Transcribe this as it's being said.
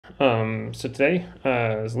So today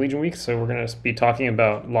is Legion week, so we're going to be talking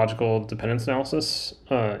about logical dependence analysis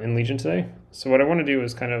in Legion today. So what I want to do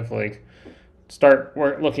is kind of like start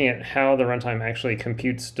looking at how the runtime actually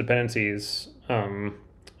computes dependencies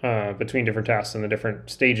between different tasks and the different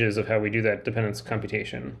stages of how we do that dependence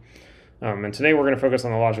computation. And today we're going to focus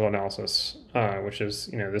on the logical analysis, which is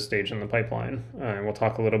this stage in the pipeline, and we'll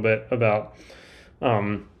talk a little bit about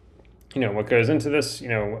what goes into this.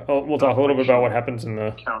 We'll talk a little bit about what happens in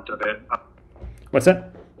the count of it. What's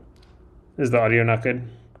that? Is the audio not good?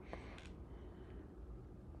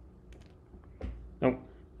 Oh,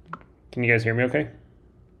 can you guys hear me okay?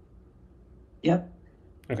 Yep.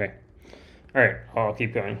 Okay. All right, I'll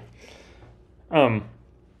keep going.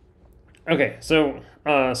 Okay, so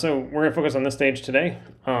we're gonna focus on this stage today,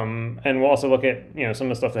 and we'll also look at some of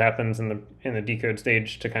the stuff that happens in the decode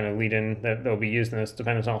stage to kind of lead in that will be used in this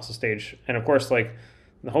dependence analysis stage. And of course, like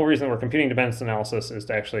the whole reason that we're computing dependence analysis is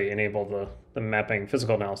to actually enable the mapping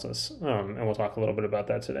physical analysis, and we'll talk a little bit about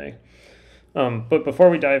that today. But before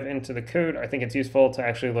we dive into the code, I think it's useful to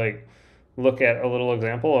actually look at a little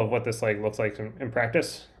example of what this looks like in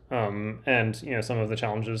practice, and some of the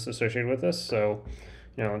challenges associated with this. So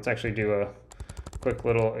let's actually do a quick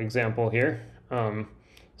little example here.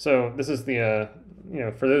 So this is the,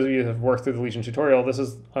 for those of you who have worked through the Legion tutorial, this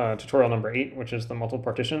is tutorial number 8, which is the multiple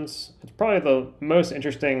partitions. It's probably the most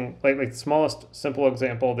interesting, like the smallest simple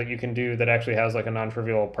example that you can do that actually has like a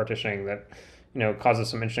non-trivial partitioning that, causes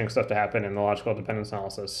some interesting stuff to happen in the logical dependence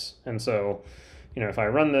analysis. And so, if I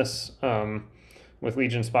run this with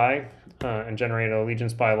Legion Spy and generate a Legion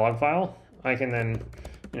Spy log file, I can then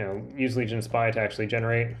use Legion Spy to actually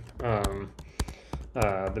generate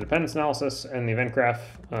the dependence analysis and the event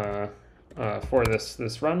graph for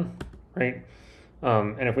this run, right?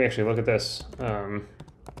 And if we actually look at this,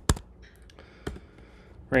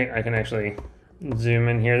 right, I can actually zoom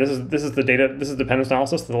in here. This is the data. This is dependence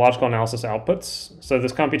analysis, the logical analysis outputs. So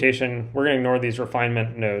this computation, we're going to ignore these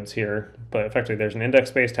refinement nodes here, but effectively there's an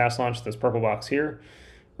index-based task launch, this purple box here,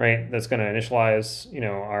 right? That's going to initialize,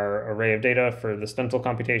 our array of data for the stencil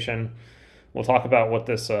computation. We'll talk about what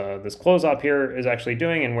this close op here is actually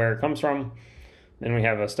doing and where it comes from. Then we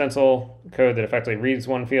have a stencil code that effectively reads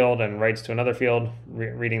one field and writes to another field,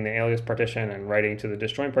 reading the alias partition and writing to the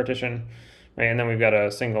disjoint partition. Right, and then we've got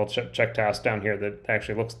a single check task down here that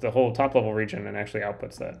actually looks at the whole top level region and actually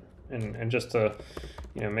outputs that. And just to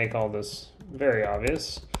make all this very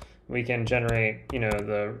obvious, we can generate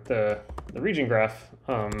the region graph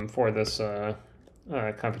for this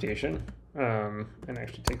computation, and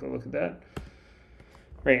actually take a look at that.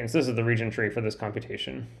 Right, and so this is the region tree for this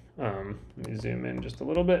computation. Let me zoom in just a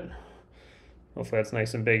little bit. Hopefully that's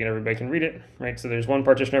nice and big and everybody can read it, right? So there's one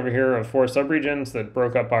partition over here of 4 subregions that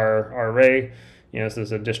broke up our array. This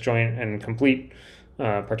is a disjoint and complete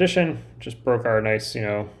partition. Just broke our nice,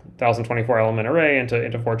 1024 element array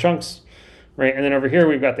into 4 chunks, right? And then over here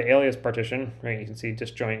we've got the alias partition, right? You can see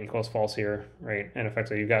disjoint equals false here, right? And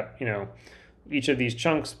effectively you've got, each of these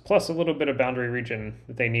chunks plus a little bit of boundary region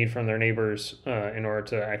that they need from their neighbors in order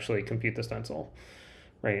to actually compute the stencil,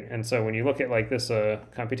 right? And so when you look at like this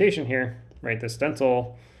computation here, right, the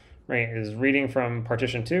stencil, right, is reading from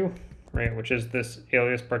partition 2, right, which is this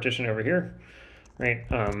alias partition over here, right,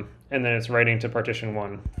 and then it's writing to partition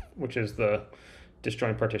 1, which is the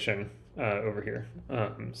disjoint partition over here.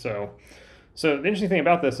 So the interesting thing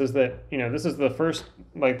about this is that, this is the first,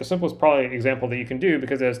 like the simplest probably example that you can do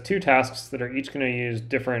because it has 2 tasks that are each going to use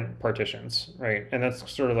different partitions, right, and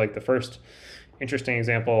that's sort of like the first interesting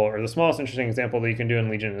example, or the smallest interesting example that you can do in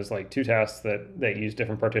Legion is like 2 tasks that use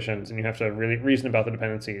different partitions, and you have to really reason about the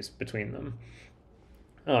dependencies between them.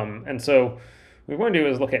 And so what we want to do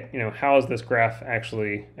is look at how is this graph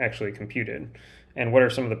actually computed, and what are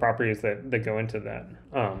some of the properties that go into that.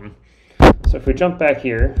 So if we jump back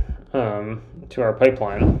here to our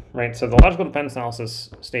pipeline, right? So the logical dependence analysis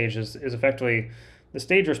stage is effectively the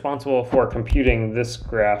stage responsible for computing this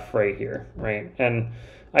graph right here, right? And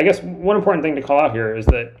I guess one important thing to call out here is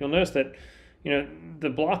that you'll notice that, the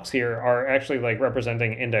blocks here are actually like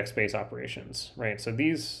representing index-based operations, right? So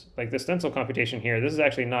these, like the stencil computation here, this is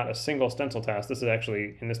actually not a single stencil task. This is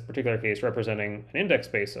actually, in this particular case, representing an index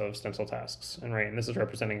space of stencil tasks, and this is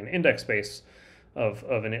representing an index space of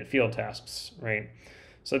init field tasks, right?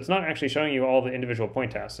 So it's not actually showing you all the individual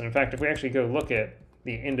point tasks. And in fact, if we actually go look at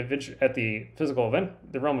the physical event,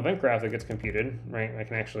 the realm event graph that gets computed, right? I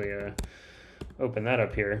can actually open that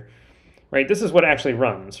up here, right? This is what actually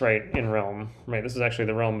runs, right, in Realm, right? This is actually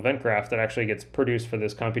the Realm event graph that actually gets produced for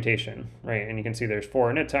this computation, right? And you can see there's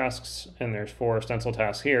 4 init tasks and there's 4 stencil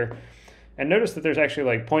tasks here. And notice that there's actually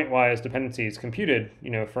like point-wise dependencies computed,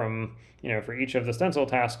 from, for each of the stencil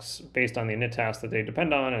tasks based on the init task that they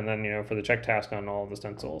depend on, and then, for the check task on all of the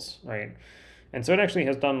stencils, right? And so it actually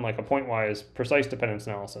has done like a point-wise precise dependence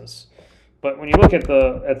analysis. But when you look at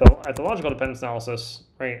the logical dependence analysis,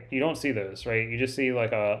 right, you don't see those, right? You just see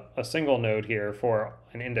like a single node here for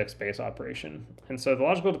an index-based operation. And so the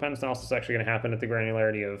logical dependence analysis is actually going to happen at the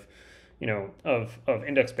granularity of, of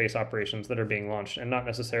index-based operations that are being launched, and not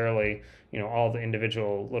necessarily, all the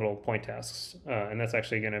individual little point tasks. And that's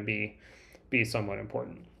actually going to be somewhat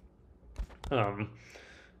important.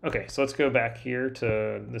 Okay, so let's go back here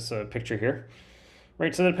to this picture here,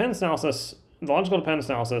 right? So the dependence analysis. The logical dependence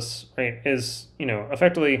analysis, right, is,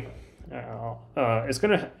 effectively, is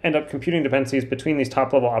going to end up computing dependencies between these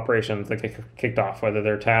top-level operations that get kicked off, whether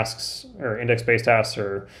they're tasks or index-based tasks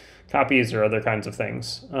or copies or other kinds of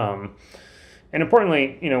things. And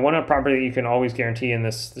importantly, one property that you can always guarantee in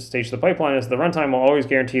this stage of the pipeline is the runtime will always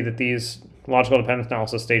guarantee that these logical dependence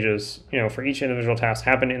analysis stages, for each individual task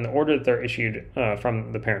happen in the order that they're issued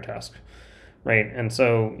from the parent task. Right, and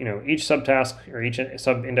so each subtask or each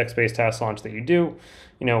sub-index-based task launch that you do,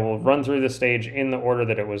 will run through this stage in the order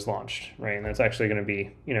that it was launched. Right, and that's actually going to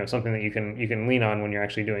be something that you can lean on when you're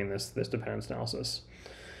actually doing this dependence analysis.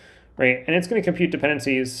 Right, and it's going to compute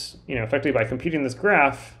dependencies, effectively by computing this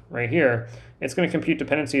graph right here. It's going to compute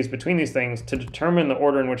dependencies between these things to determine the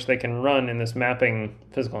order in which they can run in this mapping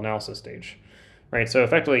physical analysis stage. Right, so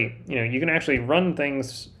effectively, you can actually run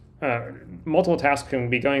things. Multiple tasks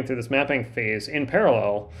can be going through this mapping phase in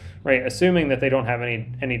parallel, right? Assuming that they don't have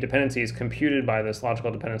any dependencies computed by this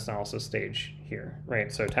logical dependence analysis stage here,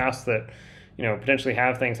 right? So tasks that, potentially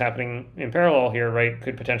have things happening in parallel here, right,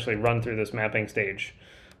 could potentially run through this mapping stage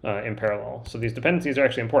in parallel. So these dependencies are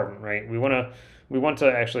actually important, right? We want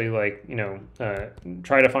to actually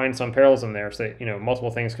try to find some parallelism there so that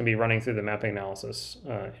multiple things can be running through the mapping analysis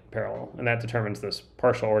in parallel, and that determines this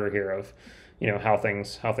partial order here of how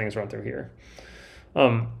things run through here.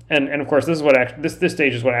 And of course, this is what this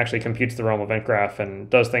stage is what actually computes the realm event graph and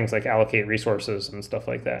does things like allocate resources and stuff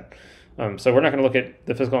like that. So we're not going to look at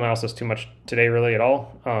the physical analysis too much today, really, at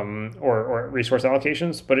all, or resource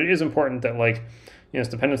allocations. But it is important that this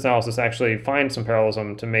dependence analysis actually finds some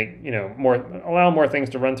parallelism to make allow more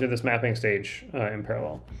things to run through this mapping stage in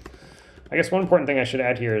parallel. I guess one important thing I should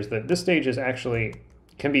add here is that this stage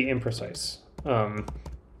can be imprecise.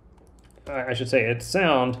 I should say it's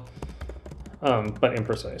sound, but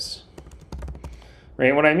imprecise. Right.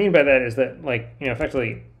 And what I mean by that is that,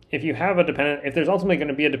 effectively, if you have if there's ultimately going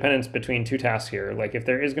to be a dependence between two tasks here, like if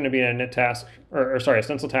there is going to be a init task, a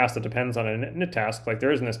stencil task that depends on a init task, like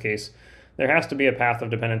there is in this case, there has to be a path of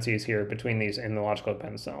dependencies here between these in the logical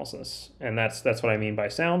dependence analysis, and that's what I mean by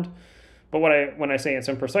sound. But when I say it's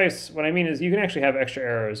imprecise, what I mean is you can actually have extra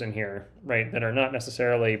arrows in here, right, that are not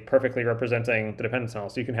necessarily perfectly representing the dependence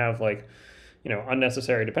analysis. You can have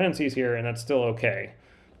unnecessary dependencies here, and that's still okay,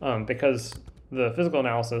 because the physical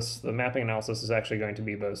analysis, the mapping analysis, is actually going to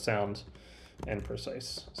be both sound and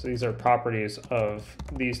precise. So these are properties of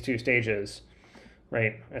these two stages,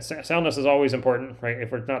 right? Soundness is always important, right?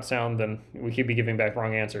 If we're not sound, then we could be giving back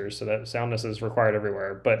wrong answers. So that soundness is required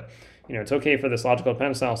everywhere. But it's okay for this logical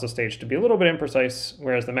dependence analysis stage to be a little bit imprecise,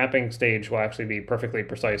 whereas the mapping stage will actually be perfectly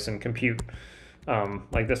precise and compute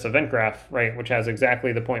like this event graph, right, which has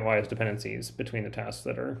exactly the point-wise dependencies between the tasks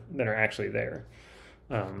that are actually there.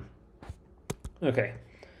 Okay.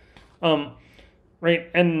 Right,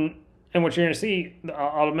 and what you're going to see,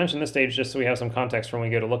 I'll mention this stage just so we have some context when we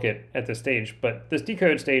go to look at this stage, but this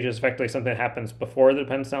decode stage is effectively something that happens before the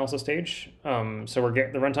dependence analysis stage. So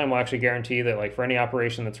the runtime will actually guarantee that, for any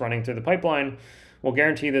operation that's running through the pipeline, we'll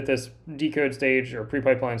guarantee that this decode stage or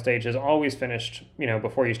pre-pipeline stage is always finished,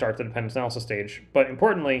 before you start the dependence analysis stage. But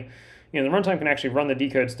importantly, the runtime can actually run the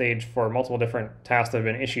decode stage for multiple different tasks that have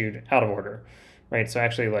been issued out of order. Right, so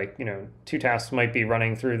actually, two tasks might be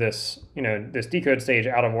running through this, this decode stage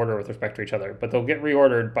out of order with respect to each other, but they'll get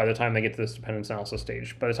reordered by the time they get to this dependence analysis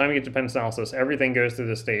stage. By the time you get to dependence analysis, everything goes through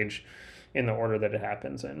this stage in the order that it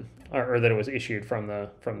happens in, or that it was issued from the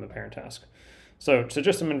parent task. So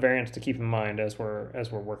just some invariants to keep in mind as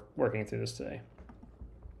we're working through this today.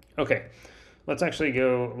 Okay, let's actually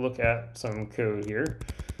go look at some code here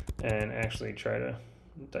and actually try to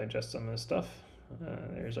digest some of this stuff.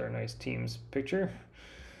 There's our nice Teams picture.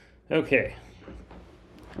 Okay.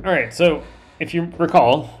 All right. So if you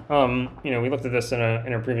recall, we looked at this in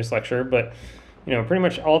a previous lecture, but pretty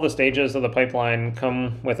much all the stages of the pipeline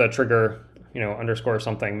come with a trigger, underscore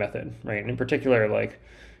something method, right? And in particular,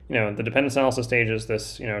 the dependence analysis stage is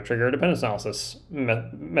this, trigger a dependence analysis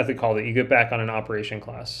method call that you get back on an operation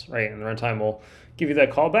class, right? And the runtime will give you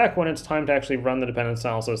that call back when it's time to actually run the dependence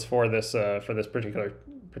analysis for this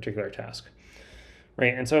particular task,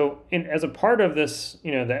 right? And so, as a part of this,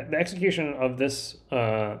 the execution of this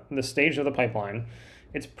stage of the pipeline,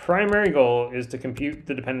 its primary goal is to compute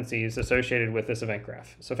the dependencies associated with this event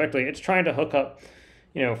graph. So effectively, it's trying to hook up,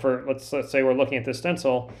 for let's say we're looking at this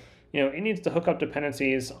stencil. It needs to hook up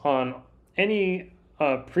dependencies on any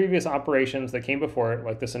previous operations that came before it,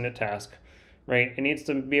 like this init task, right? It needs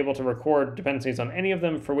to be able to record dependencies on any of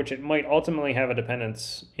them for which it might ultimately have a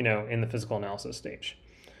dependence, in the physical analysis stage.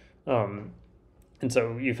 And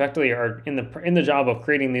so you effectively are in the job of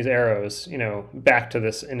creating these arrows, back to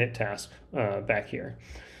this init task back here,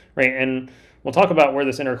 right? And we'll talk about where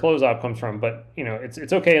this inner close op comes from, but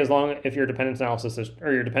it's okay as long if your dependence analysis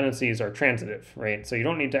or your dependencies are transitive, right? So you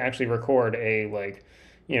don't need to actually record a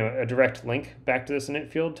direct link back to this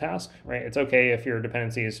init field task, right? It's okay if your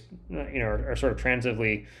dependencies are sort of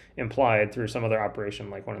transitively implied through some other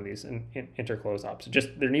operation like one of these interclose ops.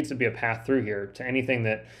 Just there needs to be a path through here to anything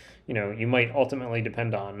that you might ultimately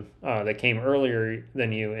depend on that came earlier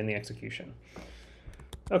than you in the execution.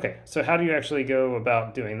 Okay, so how do you actually go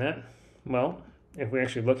about doing that? Well, if we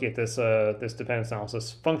actually look at this this dependence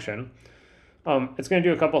analysis function, it's going to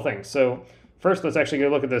do a couple things. So first, let's actually go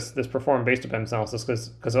look at this perform base dependence analysis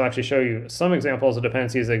because it'll actually show you some examples of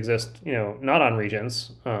dependencies that exist, not on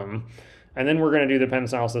regions. And then we're going to do the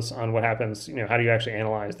dependence analysis on what happens, how do you actually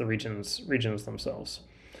analyze the regions themselves.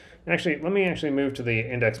 And actually, let me actually move to the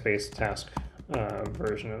index-based task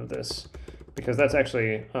version of this, because that's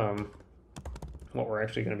actually what we're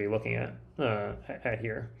actually going to be looking at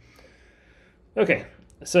here. Okay,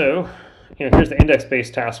 so here's the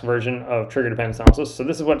index-based task version of trigger dependence analysis. So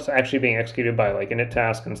this is what's actually being executed by like init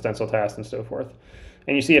task and stencil task and so forth.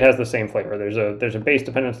 And you see it has the same flavor. There's a base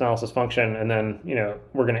dependence analysis function, and then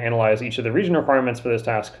we're going to analyze each of the region requirements for this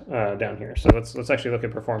task down here. So let's actually look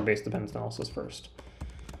at perform base dependence analysis first.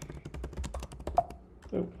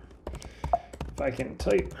 Oh, if I can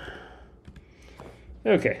type.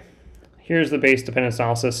 Okay, here's the base dependence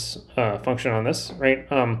analysis function on this, right?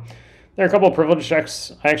 There are a couple of privilege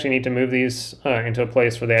checks. I actually need to move these into a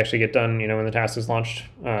place where they actually get done, when the task is launched.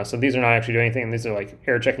 So these are not actually doing anything. These are like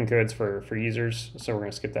error checking codes for users. So we're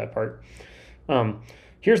going to skip that part.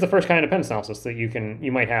 Here's the first kind of dependence analysis that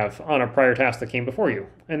you might have on a prior task that came before you,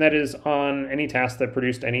 and that is on any task that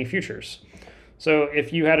produced any futures. So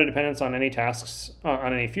if you had a dependence on any tasks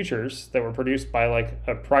on any futures that were produced by like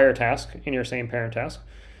a prior task in your same parent task,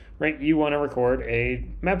 right, you want to record a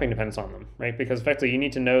mapping dependence on them, right? Because effectively you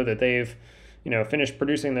need to know that they've, finished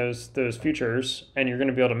producing those futures, and you're going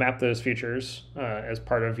to be able to map those futures as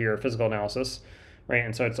part of your physical analysis, right?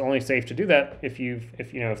 And so it's only safe to do that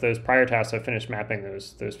if those prior tasks have finished mapping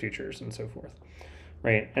those futures and so forth,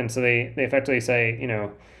 right? And so they effectively say,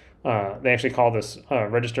 they actually call this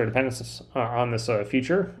register dependence on this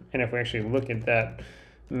future. And if we actually look at that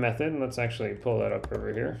method, let's actually pull that up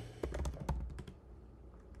over here.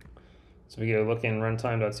 So we go look in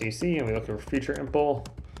runtime.cc and we look at future impl,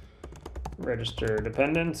 register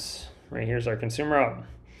dependence. Right, here's our consumer op.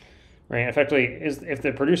 Right, effectively, if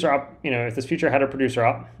the producer op, if this future had a producer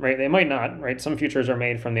op, right, they might not, right? Some futures are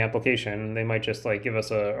made from the application. They might just like give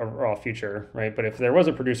us a raw future, right? But if there was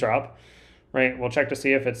a producer op, right, we'll check to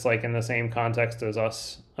see if it's like in the same context as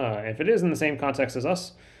us. If it is in the same context as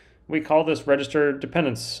us, we call this register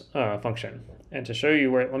dependence function. And to show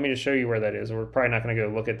you where, let me just show you where that is. We're probably not going to go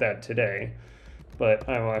look at that today, but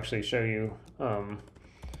I will actually show you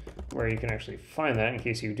where you can actually find that in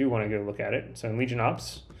case you do want to go look at it. So in Legion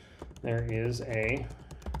Ops, there is a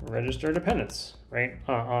register dependence, right,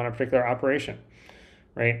 on a particular operation,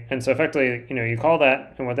 right? And so effectively, you call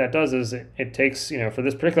that, and what that does is it takes, for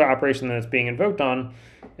this particular operation that it's being invoked on,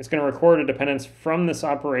 it's going to record a dependence from this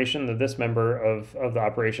operation, this member of the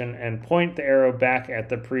operation, and point the arrow back at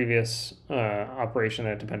the previous operation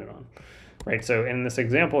that it depended on, right? So in this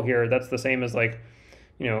example here, that's the same as like,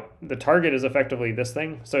 the target is effectively this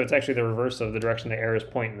thing. So it's actually the reverse of the direction the arrows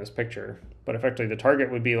point in this picture. But effectively, the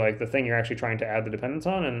target would be like the thing you're actually trying to add the dependence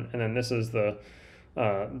on, and then this is the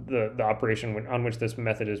operation on which this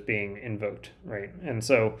method is being invoked, right? And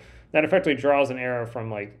so that effectively draws an arrow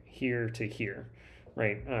from like here to here,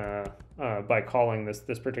 right? By calling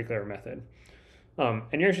this particular method.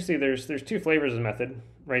 And you actually see there's two flavors of the method,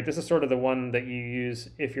 right? This is sort of the one that you use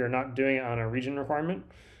if you're not doing it on a region requirement,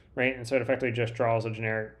 right? And so it effectively just draws a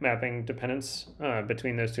generic mapping dependence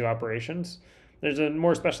between those two operations. There's a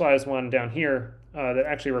more specialized one down here that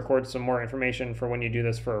actually records some more information for when you do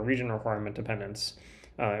this for a region requirement dependence.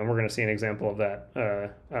 And we're going to see an example of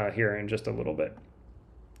that here in just a little bit.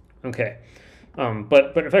 Okay.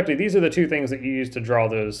 But effectively, these are the two things that you use to draw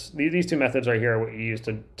those. These two methods right here are what you use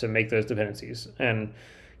to make those dependencies. And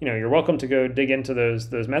you're welcome to go dig into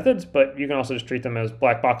those methods, but you can also just treat them as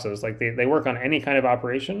black boxes. Like they work on any kind of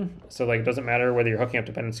operation. So like it doesn't matter whether you're hooking up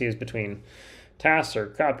dependencies between tasks or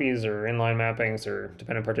copies or inline mappings or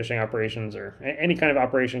dependent partitioning operations or any kind of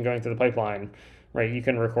operation going through the pipeline, right? You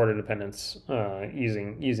can record a dependence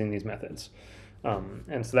using these methods.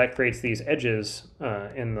 And so that creates these edges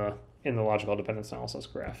in the logical dependence analysis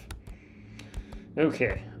graph.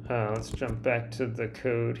 Okay, let's jump back to the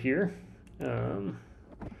code here.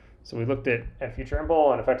 So we looked at future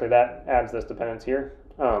impl, and effectively that adds this dependence here.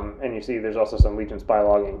 And you see there's also some legion spy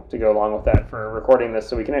logging to go along with that for recording this,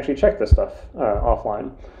 so we can actually check this stuff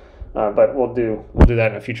offline. But we'll do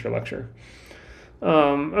that in a future lecture.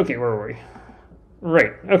 Okay, where were we?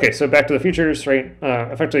 Right. Okay. So back to the futures. Right.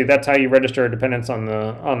 Effectively, that's how you register a dependence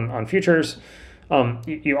on futures.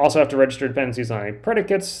 You also have to register dependencies on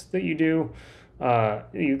predicates that you do.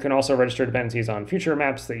 You can also register dependencies on future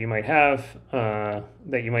maps that you might have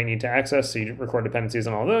that you might need to access. So you record dependencies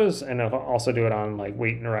on all those, and also do it on like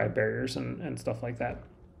wait and arrive barriers and stuff like that.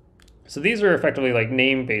 So these are effectively like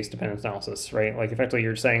name-based dependence analysis, right? Like effectively,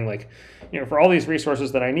 you're saying like, for all these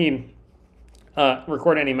resources that I need.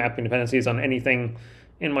 Record any mapping dependencies on anything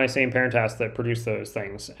in my same parent task that produce those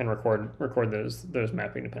things, and record those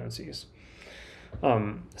mapping dependencies.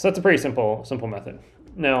 So that's a pretty simple method.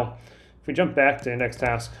 Now, if we jump back to index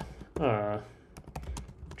task,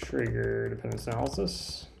 trigger dependence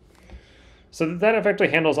analysis. So that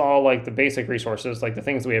effectively handles all like the basic resources, like the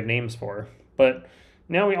things that we have names for. But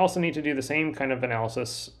now we also need to do the same kind of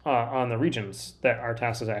analysis on the regions that our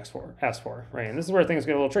task is asked for, right? And this is where things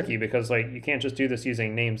get a little tricky, because like you can't just do this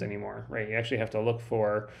using names anymore, right? You actually have to look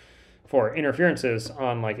for interferences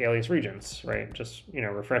on like alias regions, right? Just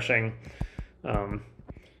refreshing,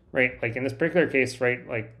 right? Like in this particular case, right?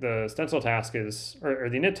 Like the stencil task is, or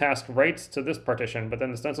the init task writes to this partition, but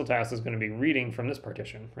then the stencil task is going to be reading from this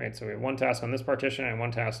partition, right? So we have one task on this partition and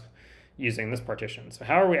one task using this partition. So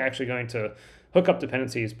how are we actually going to hook up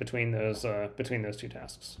dependencies between those two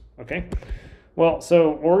tasks? Okay. Well, so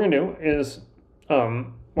what we're going to do is we're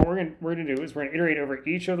going to iterate over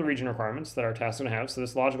each of the region requirements that our task is going to have. So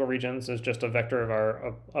this logical regions is just a vector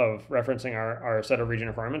of referencing our set of region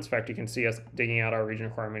requirements. In fact, you can see us digging out our region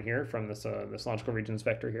requirement here from this logical regions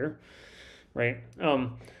vector here, right?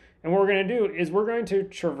 And what we're going to do is we're going to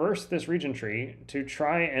traverse this region tree to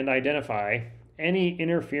try and identify any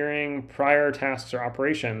interfering prior tasks or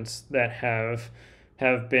operations that have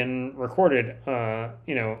been recorded,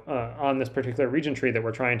 on this particular region tree that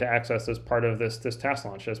we're trying to access as part of this task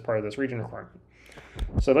launch, as part of this region requirement.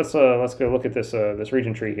 So let's go look at this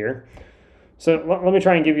region tree here. So let me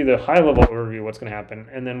try and give you the high-level overview of what's going to happen,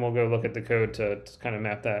 and then we'll go look at the code to kind of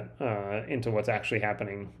map that into what's actually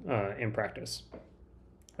happening in practice.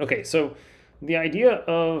 Okay, so the idea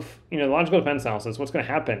of logical dependence analysis, what's going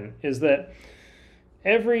to happen is that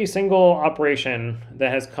every single operation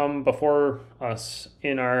that has come before us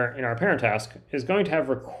in our parent task is going to have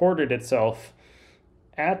recorded itself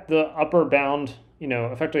at the upper bound,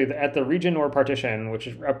 effectively at the region or partition, which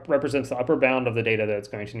represents the upper bound of the data that it's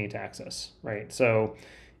going to need to access, right? So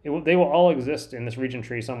they will all exist in this region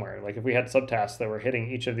tree somewhere. Like if we had subtasks that were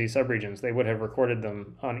hitting each of these subregions, they would have recorded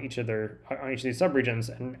them on each of these subregions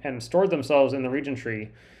and stored themselves in the region tree,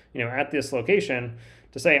 at this location,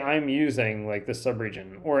 to say I'm using like this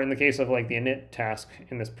subregion. Or in the case of like the init task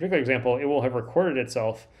in this particular example, it will have recorded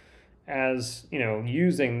itself as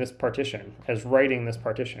using this partition, as writing this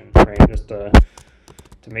partition, right? Just to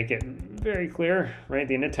make it very clear, right?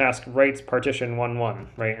 The init task writes partition 1.1,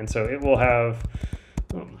 right? And so it will have,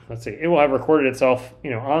 it will have recorded itself,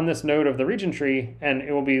 on this node of the region tree, and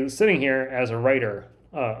it will be sitting here as a writer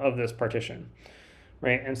of this partition.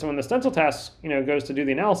 Right, and so when the stencil task, goes to do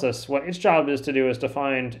the analysis, what its job is to do is to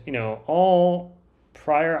find, all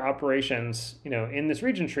prior operations, in this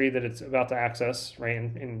region tree that it's about to access. Right,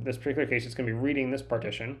 in this particular case, it's going to be reading this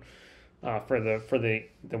partition for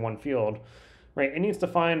the one field. Right, it needs to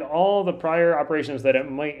find all the prior operations that it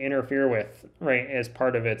might interfere with, right, as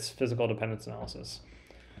part of its physical dependence analysis.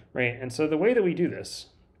 Right, and so the way that we do this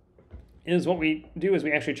is we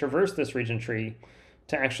actually traverse this region tree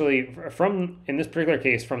to actually, in this particular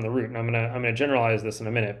case, from the root. And I'm gonna generalize this in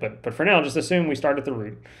a minute, but for now, just assume we start at the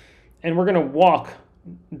root, and we're gonna walk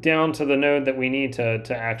down to the node that we need to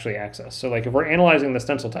actually access. So like if we're analyzing the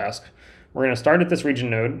stencil task, we're gonna start at this region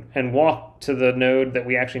node and walk to the node that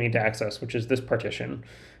we actually need to access, which is this partition,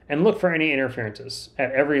 and look for any interferences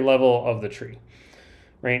at every level of the tree,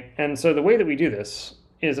 right? And so the way that we do this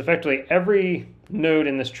is effectively every node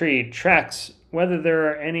in this tree tracks whether there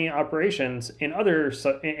are any operations in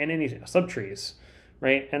any subtrees,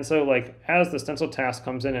 right? And so like as the stencil task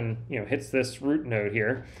comes in and hits this root node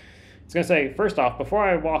here, it's going to say, first off, before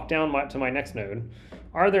I walk down to my next node,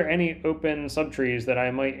 are there any open subtrees that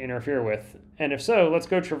I might interfere with? And if so, let's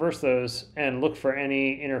go traverse those and look for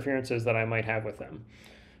any interferences that I might have with them,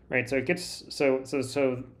 right? So it gets so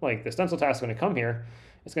like the stencil task is going to come here.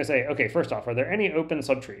 It's going to say, okay, first off, are there any open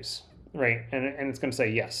subtrees, right? And it's going to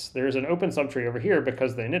say yes, there's an open subtree over here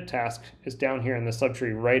because the init task is down here in the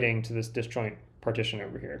subtree writing to this disjoint partition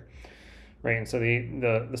over here. Right, and so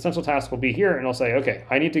the stencil task will be here, and it'll say, okay,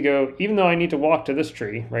 I need to go, even though I need to walk to this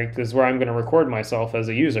tree, right, because this is where I'm going to record myself as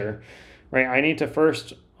a user, right, I need to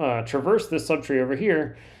first traverse this subtree over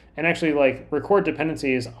here and actually like record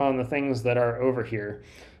dependencies on the things that are over here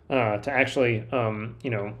to actually,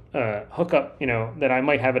 hook up, that I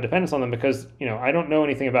might have a dependence on them because, I don't know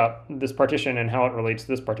anything about this partition and how it relates to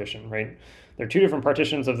this partition, right? They're two different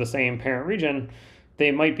partitions of the same parent region. They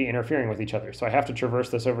might be interfering with each other. So I have to traverse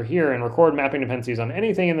this over here and record mapping dependencies on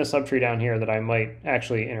anything in the subtree down here that I might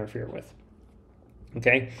actually interfere with.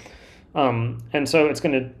 Okay, and so it's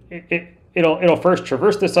going to it'll first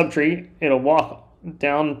traverse the subtree. It'll walk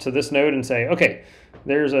down to this node and say, okay,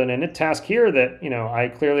 there's an init task here that I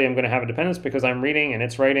clearly am going to have a dependence because I'm reading and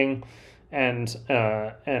it's writing, and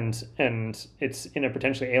it's in a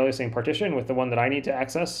potentially aliasing partition with the one that I need to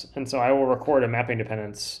access, and so I will record a mapping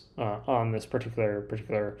dependence on this particular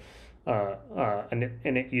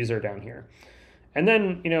init user down here. And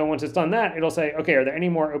then once it's done that, it'll say, okay, are there any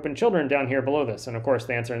more open children down here below this? And of course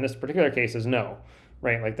the answer in this particular case is no,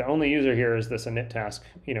 right? Like the only user here is this init task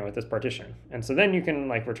at this partition. And so then you can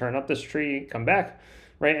like return up this tree, come back,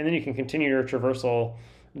 right? And then you can continue your traversal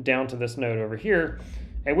down to this node over here.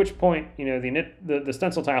 At which point, the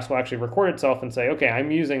stencil task will actually record itself and say, okay,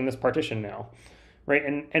 I'm using this partition now, right?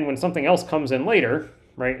 And when something else comes in later,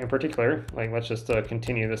 right, in particular, like let's just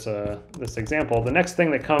continue this example, the next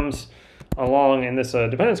thing that comes along in this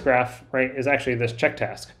dependence graph, right, is actually this check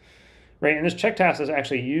task, right? And this check task is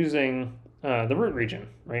actually using the root region,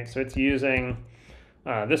 right? So it's using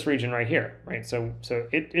this region right here, right? So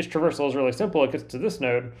its traversal is really simple. It gets to this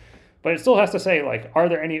node, but it still has to say, like, are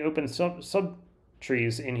there any open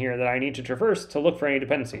subtrees in here that I need to traverse to look for any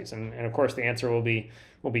dependencies? And of course the answer will be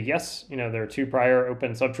yes. There are two prior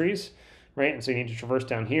open subtrees, right? And so you need to traverse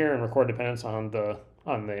down here and record dependence on the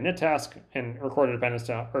init task and record a dependence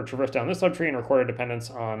or traverse down this subtree and record a dependence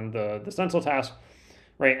on the stencil task,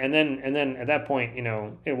 right? And then at that point,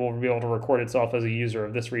 it will be able to record itself as a user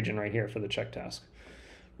of this region right here for the check task,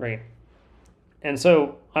 right? And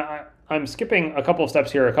so I'm skipping a couple of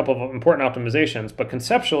steps here, a couple of important optimizations, but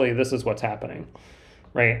conceptually this is what's happening,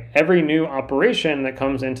 right? Every new operation that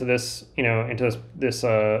comes into this,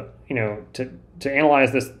 to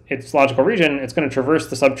analyze its logical region, it's going to traverse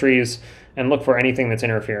the subtrees and look for anything that's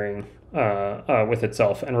interfering with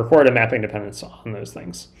itself and record a mapping dependence on those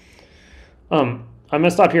things. I'm going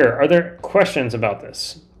to stop here. Are there questions about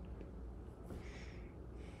this?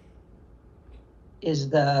 Is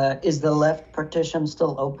the left partition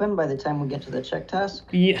still open by the time we get to the check task?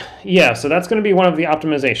 Yeah. So that's going to be one of the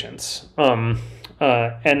optimizations.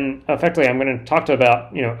 And effectively, I'm going to talk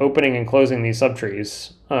about opening and closing these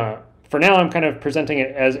subtrees. For now, I'm kind of presenting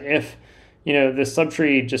it as if this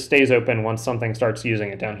subtree just stays open once something starts using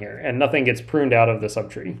it down here, and nothing gets pruned out of the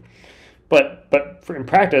subtree. But in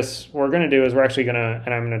practice, what we're going to do is we're actually going to,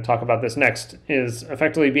 and I'm going to talk about this next, is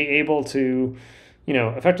effectively be able to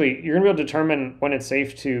effectively, you're going to be able to determine when it's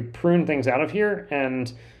safe to prune things out of here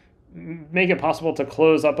and make it possible to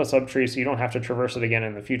close up a subtree so you don't have to traverse it again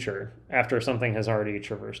in the future after something has already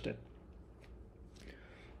traversed it.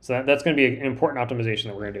 So that's going to be an important optimization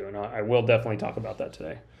that we're going to do, and I will definitely talk about that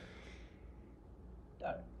today.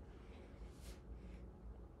 Got it.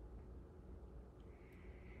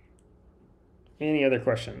 Any other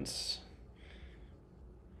questions?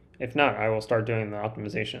 If not, I will start doing the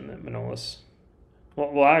optimization that Manolis.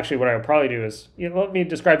 Well, actually, what I would probably do is let me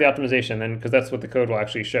describe the optimization then, because that's what the code will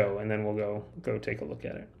actually show, and then we'll go take a look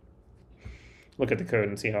at it. Look at the code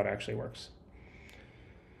and see how it actually works.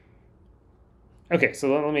 Okay,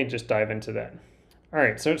 so let me just dive into that. All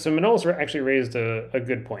right, so Manolis actually raised a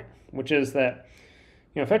good point, which is that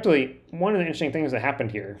effectively one of the interesting things that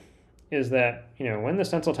happened here is that when the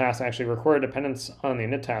stencil task actually recorded dependence on the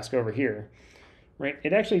init task over here, right?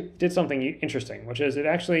 It actually did something interesting, which is it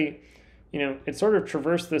actually it sort of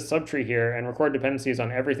traversed this subtree here and recorded dependencies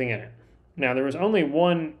on everything in it. Now, there was only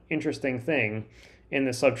one interesting thing in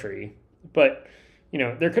this subtree, but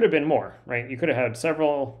there could have been more, right? You could have had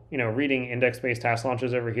several, reading index-based task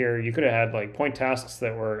launches over here. You could have had like point tasks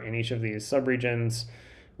that were in each of these subregions,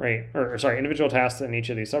 right? Or sorry, individual tasks in each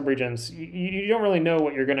of these subregions. You don't really know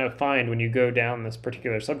what you're going to find when you go down this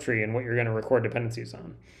particular subtree and what you're going to record dependencies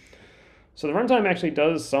on. So the runtime actually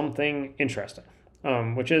does something interesting,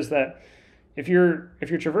 which is that if you're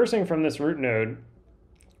traversing from this root node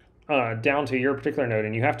down to your particular node,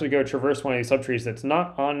 and you have to go traverse one of these subtrees that's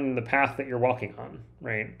not on the path that you're walking on,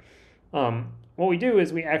 right? What we do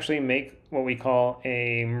is we actually make what we call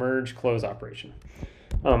a merge close operation.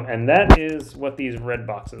 And that is what these red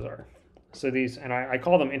boxes are. So these, and I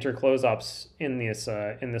call them interclose ops in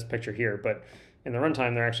this picture here, but in the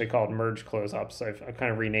runtime, they're actually called merge close ops. So I've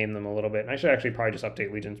kind of renamed them a little bit. And I should actually probably just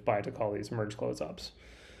update Legion's Spy to call these merge close ops.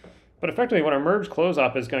 But effectively, what a merge close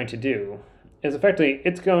op is going to do is effectively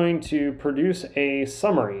it's going to produce a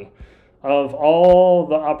summary of all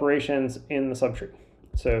the operations in the subtree.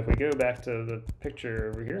 So if we go back to the picture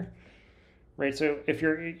over here, right? So if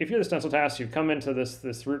you're the stencil task, you've come into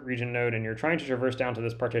this root region node and you're trying to traverse down to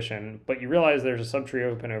this partition, but you realize there's a subtree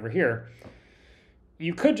open over here.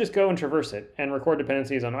 You could just go and traverse it and record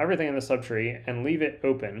dependencies on everything in the subtree and leave it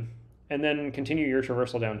open, and then continue your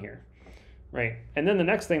traversal down here. Right, and then the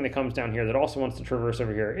next thing that comes down here that also wants to traverse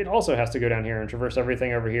over here, it also has to go down here and traverse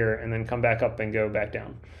everything over here and then come back up and go back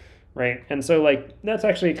down, right? And so like that's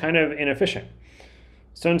actually kind of inefficient.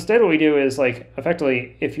 So instead what we do is like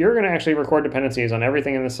effectively, if you're going to actually record dependencies on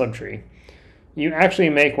everything in the subtree, you actually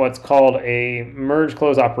make what's called a merge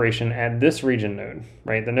close operation at this region node,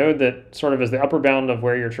 right? The node that sort of is the upper bound of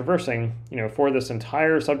where you're traversing, for this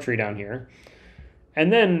entire subtree down here.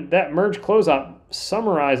 And then that merge close op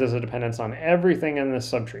summarizes a dependence on everything in this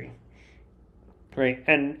subtree, right?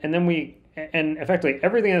 And effectively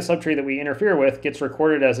everything in the subtree that we interfere with gets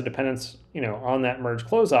recorded as a dependence, on that merge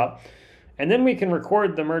close op. And then we can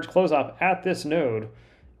record the merge close op at this node,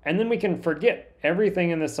 and then we can forget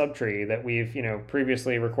everything in the subtree that we've,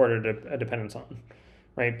 previously recorded a dependence on,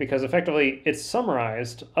 right? Because effectively it's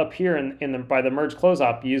summarized up here by the merge close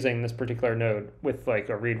op using this particular node with like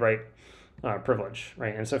a read write privilege,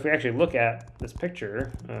 right? And so if we actually look at this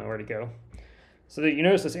picture, where'd it go? So that you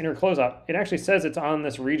notice this inner close op, it actually says it's on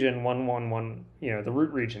this region 111, the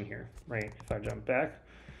root region here, right? If I jump back,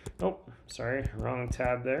 oh, sorry, wrong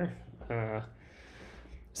tab there.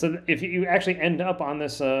 So if you actually end up on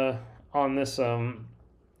this, it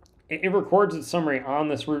records its summary on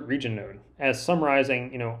this root region node as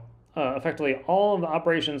summarizing, effectively all of the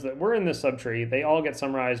operations that were in this subtree, they all get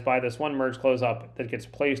summarized by this one merge close op that gets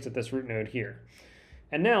placed at this root node here.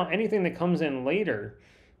 And now anything that comes in later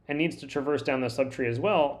and needs to traverse down the subtree as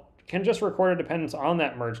well can just record a dependence on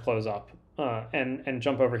that merge close op and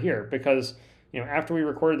jump over here, because after we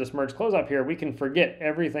recorded this merge close op here, we can forget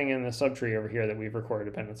everything in the subtree over here that we've recorded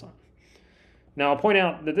dependence on. Now I'll point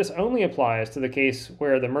out that this only applies to the case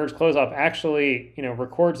where the merge close op actually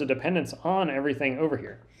records a dependence on everything over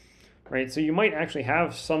here. Right, so you might actually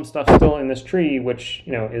have some stuff still in this tree which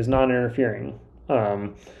is non-interfering,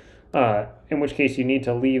 in which case you need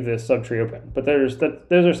to leave this subtree open. But those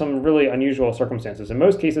are some really unusual circumstances. In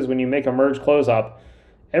most cases, when you make a merge close op,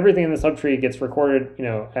 everything in the subtree gets recorded,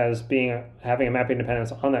 as having a mapping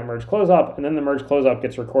dependence on that merge close op, and then the merge close op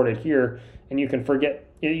gets recorded here, and you can forget.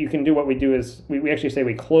 You can do what we do is we actually say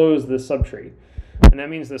we close this subtree. And that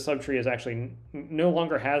means the subtree is actually no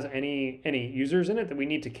longer has any users in it that we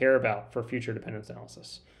need to care about for future dependence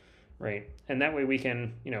analysis, right? And that way we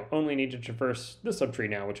can only need to traverse this subtree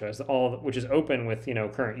now, which is open with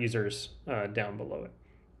current users down below it.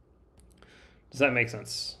 Does that make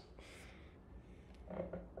sense?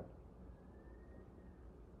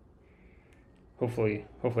 Hopefully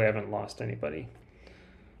I haven't lost anybody.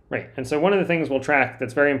 Right, and so one of the things we'll track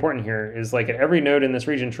that's very important here is like at every node in this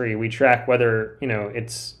region tree, we track whether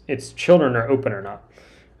its children are open or not.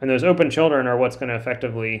 And those open children are what's going to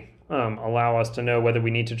effectively allow us to know whether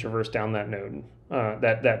we need to traverse down that node,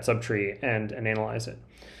 that subtree, and analyze it.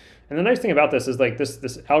 And the nice thing about this is like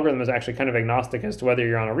this algorithm is actually kind of agnostic as to whether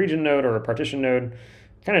you're on a region node or a partition node.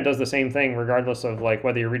 It kind of does the same thing regardless of like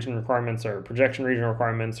whether your region requirements are projection region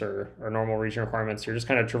requirements or normal region requirements. You're just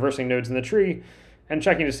kind of traversing nodes in the tree and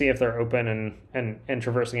checking to see if they're open and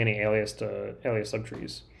traversing any alias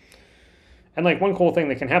subtrees. And like one cool thing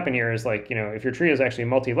that can happen here is like, if your tree is actually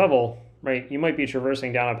multi-level, right, you might be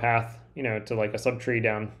traversing down a path, to like a subtree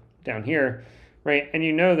down here, right? And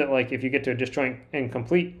that like if you get to a disjoint and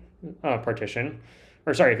complete partition,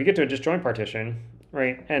 or sorry, if you get to a disjoint partition,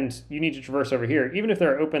 right, and you need to traverse over here, even if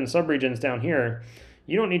there are open subregions down here,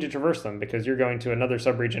 you don't need to traverse them because you're going to another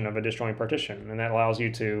subregion of a disjoint partition, and that allows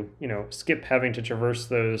you to, skip having to traverse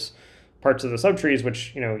those parts of the subtrees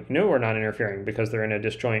which are not interfering because they're in a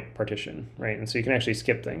disjoint partition, right? And so you can actually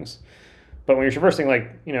skip things. But when you're traversing,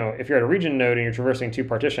 like, if you're at a region node and you're traversing two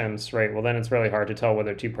partitions, right, well, then it's really hard to tell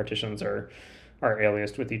whether two partitions are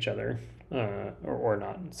aliased with each other or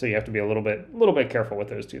not. So you have to be a little bit careful with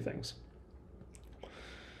those two things.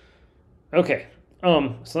 Okay,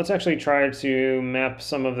 so let's actually try to map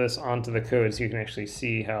some of this onto the code so you can actually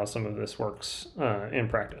see how some of this works in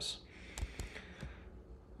practice.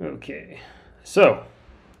 Okay, so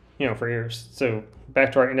so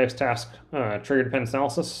back to our index task trigger dependence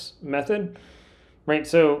analysis method, right?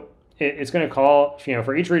 So it's going to call,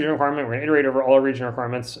 for each region requirement, we're going to iterate over all our region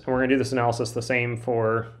requirements, and we're going to do this analysis the same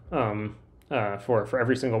for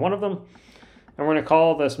every single one of them. And we're going to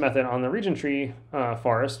call this method on the region tree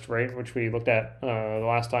forest, right, which we looked at the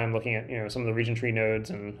last time, looking at some of the region tree nodes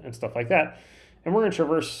and stuff like that. And we're going to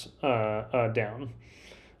traverse down.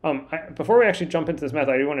 Before we actually jump into this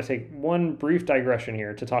method, I do want to take one brief digression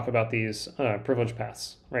here to talk about these privilege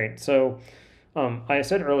paths, right? So I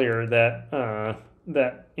said earlier that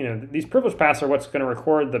these privilege paths are what's going to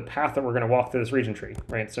record the path that we're going to walk through this region tree,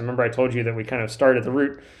 right? So remember I told you that we kind of start at the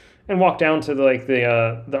root and walk down to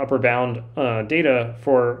the upper bound data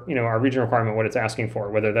for our region requirement, what it's asking for,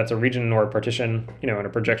 whether that's a region or a partition, in a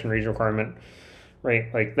projection region requirement,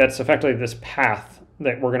 right? Like that's effectively this path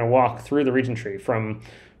that we're going to walk through the region tree from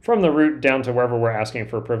the root down to wherever we're asking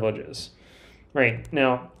for privileges, right?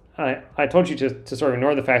 Now, I told you to sort of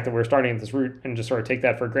ignore the fact that we're starting at this root and just sort of take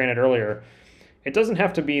that for granted earlier. It doesn't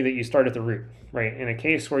have to be that you start at the root, right? In a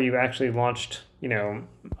case where you've actually launched, you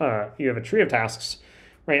have a tree of tasks,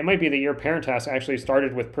 right? It might be that your parent task actually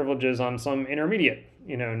started with privileges on some intermediate,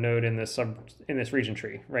 node in this region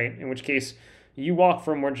tree, right? In which case, you walk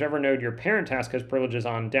from whichever node your parent task has privileges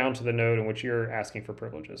on down to the node in which you're asking for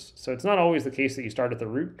privileges. So it's not always the case that you start at the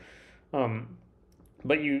root,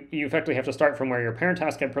 but you effectively have to start from where your parent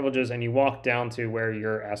task had privileges and you walk down to where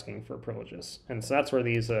you're asking for privileges. And so that's where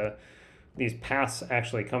these paths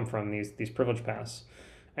actually come from, these privilege paths.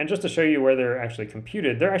 And just to show you where they're actually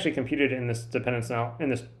computed in this dependence now in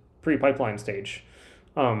this pre-pipeline stage.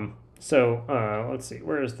 Let's see,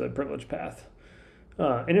 where is the privilege path?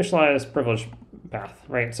 Initialize privilege path,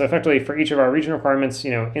 right? So effectively for each of our region requirements,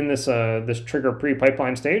 in this trigger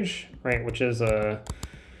pre-pipeline stage, right, which is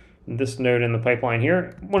this node in the pipeline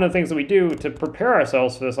here, one of the things that we do to prepare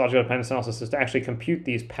ourselves for this logical dependence analysis is to actually compute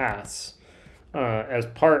these paths as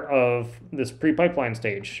part of this pre-pipeline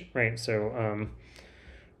stage, right? So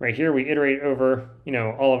right here we iterate over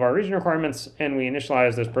all of our region requirements and we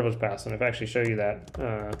initialize those privilege paths. And if I actually show you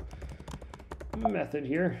that method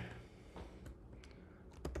here.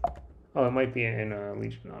 Oh, it might be in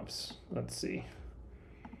Legion Ops. Let's see.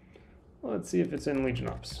 Let's see if it's in Legion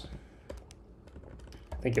Ops.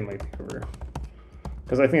 I think it might be over.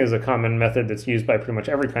 Because I think it's a common method that's used by pretty much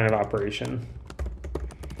every kind of operation.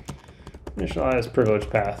 Initialize privilege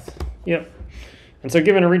path. Yep. And so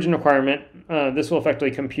given a region requirement, this will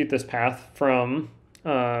effectively compute this path from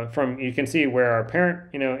you can see where our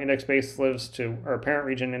parent index space lives to our parent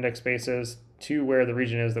region index space is to where the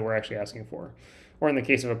region is that we're actually asking for. Or in the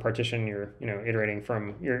case of a partition, you're iterating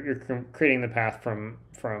from you're creating the path from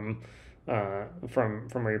where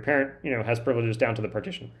your parent has privileges down to the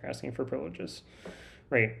partition you're asking for privileges,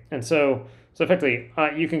 right? And so effectively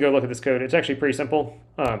you can go look at this code. It's actually pretty simple,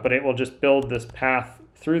 but it will just build this path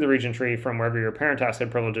through the region tree from wherever your parent task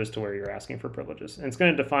had privileges to where you're asking for privileges, and it's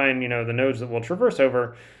going to define the nodes that we'll traverse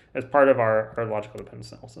over as part of our logical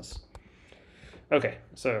dependence analysis. Okay,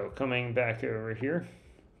 so coming back over here.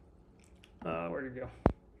 Where did it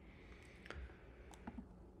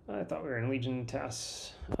go? I thought we were in Legion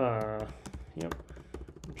tasks. Yep.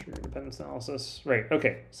 Trigger dependence analysis. Right.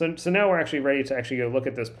 Okay. So now we're actually ready to actually go look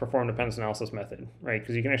at this perform dependence analysis method, right?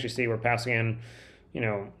 Because you can actually see we're passing in,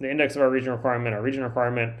 the index of our region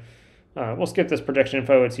requirement, We'll skip this projection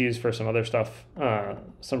info. It's used for some other stuff,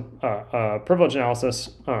 some privilege analysis,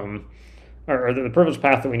 or the privilege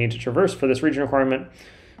path that we need to traverse for this region requirement,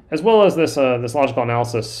 as well as this logical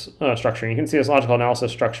analysis structure. And you can see this logical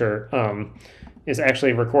analysis structure is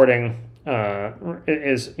actually recording,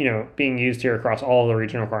 being used here across all of the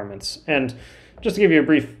region requirements. And just to give you a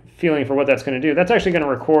brief feeling for what that's going to do, that's actually going to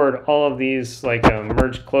record all of these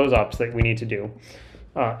merge close ops that we need to do,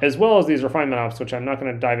 as well as these refinement ops, which I'm not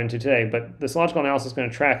going to dive into today. But this logical analysis is going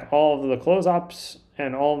to track all of the close ops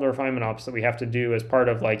and all of the refinement ops that we have to do as part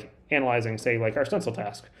of analyzing, say, our stencil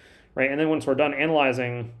task. Right, and then once we're done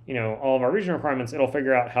analyzing, all of our region requirements, it'll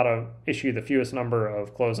figure out how to issue the fewest number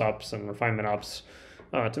of close ops and refinement ops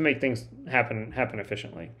to make things happen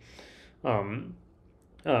efficiently.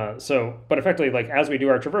 But effectively, like as we do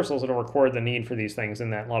our traversals, it'll record the need for these things in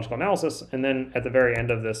that logical analysis, and then at the very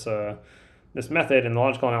end of this this method in the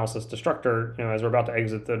logical analysis destructor, as we're about to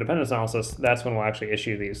exit the dependence analysis, that's when we'll actually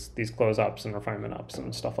issue these close ups and refinement ups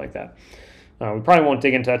and stuff like that. We probably won't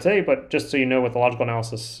dig into that today, but just so you know what the logical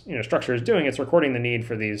analysis structure is doing, it's recording the need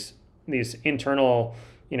for these internal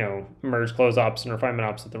merge close ups and refinement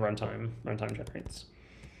ups that the runtime generates.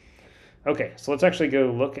 Okay, so let's actually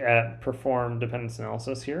go look at perform dependence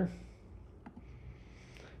analysis here.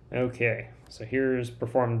 Okay, so here's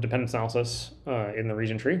perform dependence analysis in the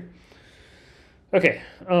region tree. Okay,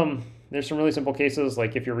 there's some really simple cases,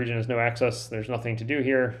 like if your region has no access, there's nothing to do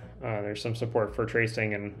here. There's some support for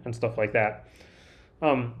tracing and stuff like that.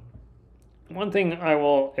 One thing I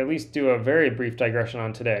will at least do a very brief digression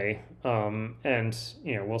on today, and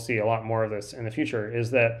we'll see a lot more of this in the future,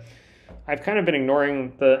 is that I've kind of been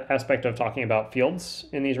ignoring the aspect of talking about fields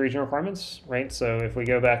in these region requirements, right? So if we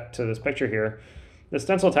go back to this picture here, the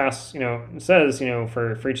stencil task, says,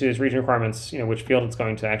 for each of these region requirements, which field it's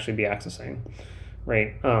going to actually be accessing,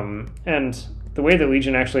 right? And the way that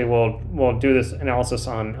Legion actually will do this analysis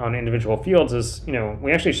on individual fields is,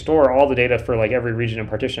 we actually store all the data for like every region and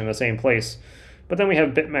partition in the same place, but then we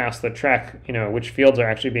have bit masks that track, which fields are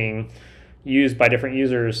actually being used by different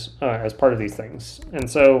users as part of these things. And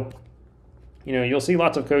so you'll see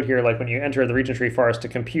lots of code here, like when you enter the region tree forest to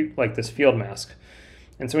compute like this field mask.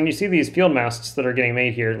 And so when you see these field masks that are getting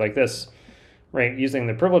made here like this, right, using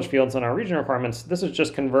the privilege fields on our region requirements, this is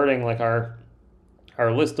just converting like our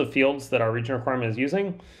list of fields that our region requirement is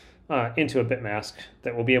using into a bit mask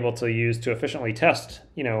that we'll be able to use to efficiently test,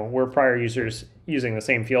 were prior users using the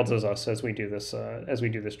same fields as us as we do this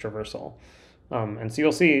traversal. And so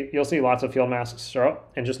you'll see lots of field masks show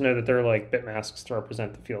up, and just know that they're like bit masks to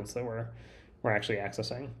represent the fields that we're actually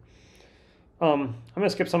accessing. I'm going to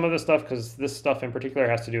skip some of this stuff because this stuff in particular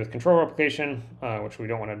has to do with control replication, which we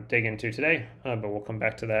don't want to dig into today, but we'll come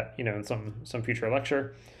back to that in some future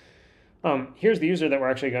lecture. Here's the user that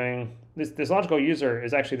we're actually going, this logical user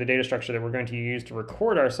is actually the data structure that we're going to use to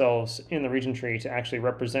record ourselves in the region tree to actually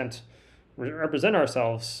represent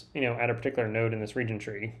ourselves at a particular node in this region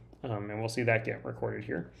tree, and we'll see that get recorded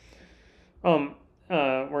here.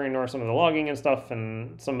 We're going to ignore some of the logging and stuff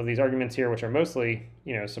and some of these arguments here, which are mostly,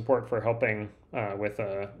 support for helping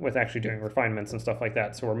with actually doing refinements and stuff like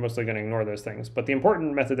that. So we're mostly going to ignore those things. But the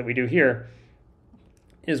important method that we do here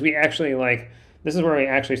is we actually this is where we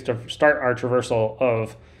actually start our traversal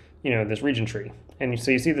of, this region tree. And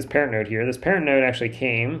so you see this parent node here. This parent node actually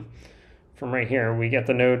came from right here. We get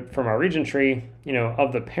the node from our region tree,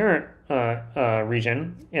 of the parent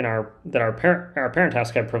region that our parent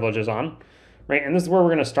task had privileges on. Right, and this is where we're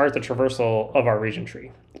going to start the traversal of our region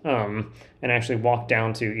tree, and actually walk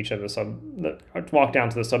down to each of the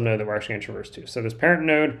subnode that we're actually going to traverse to. So this parent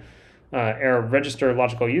node, our register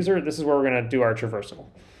logical user, this is where we're going to do our traversal.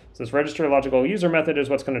 So this register logical user method is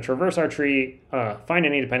what's going to traverse our tree, find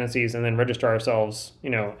any dependencies, and then register ourselves,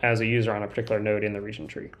 as a user on a particular node in the region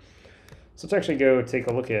tree. So let's actually go take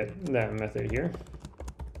a look at that method here.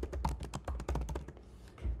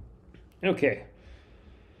 Okay.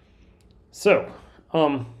 So,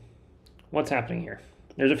 what's happening here?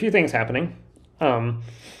 There's a few things happening. The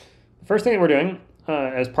first thing that we're doing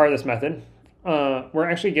as part of this method, we're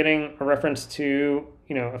actually getting a reference to,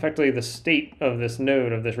 effectively the state of this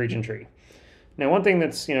node of this region tree. Now, one thing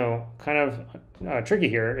that's, kind of tricky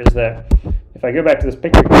here is that if I go back to this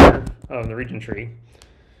picture here of the region tree,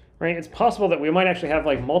 right, it's possible that we might actually have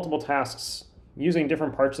like multiple tasks using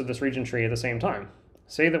different parts of this region tree at the same time.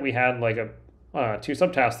 Say that we had like two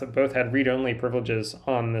subtasks that both had read-only privileges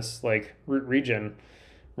on this like root region,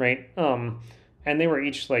 right? And they were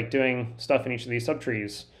each like doing stuff in each of these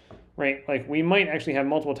subtrees, right? Like we might actually have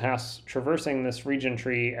multiple tasks traversing this region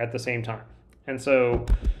tree at the same time. And so,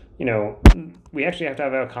 we actually have to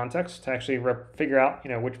have a context to actually figure out,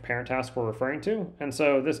 which parent task we're referring to. And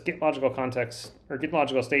so this get logical context or get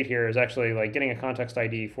logical state here is actually like getting a context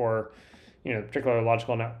ID for, the particular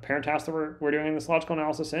logical parent task that we're doing this logical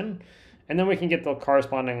analysis in. And then we can get the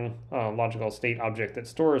corresponding logical state object that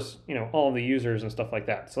stores, all the users and stuff like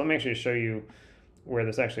that. So let me actually show you where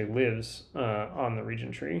this actually lives on the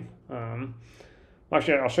region tree.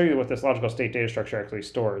 Actually, I'll show you what this logical state data structure actually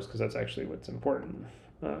stores, because that's actually what's important.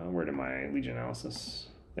 Where did my Legion analysis?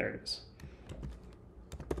 There it is.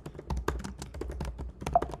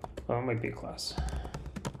 Oh, it might be a class.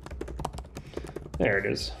 There it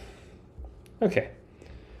is. Okay.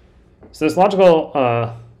 So this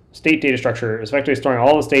logical state data structure is effectively storing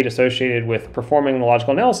all the state associated with performing the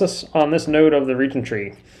logical analysis on this node of the region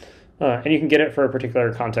tree. And you can get it for a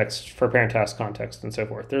particular context, for parent task context and so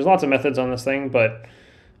forth. There's lots of methods on this thing, but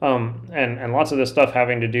And lots of this stuff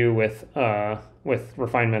having to do with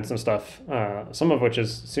refinements and stuff, some of which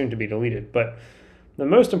is soon to be deleted. But the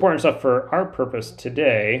most important stuff for our purpose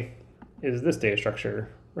today is this data structure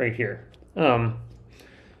right here.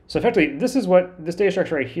 So effectively, this is what this data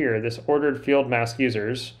structure right here, this ordered field mask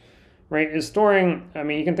users, right, is storing. I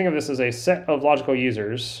mean, you can think of this as a set of logical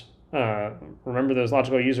users. Remember those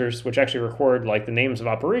logical users, which actually record like the names of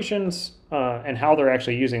operations and how they're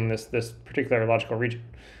actually using this particular logical region.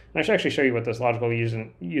 And I should actually show you what this logical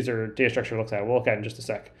user data structure looks like. We'll look at it in just a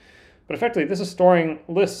sec. But effectively, this is storing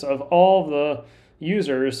lists of all the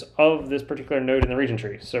users of this particular node in the region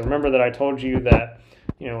tree. So remember that I told you that,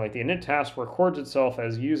 like the init task records itself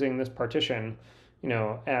as using this partition,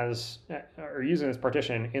 or using this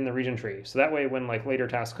partition in the region tree. So that way, when like later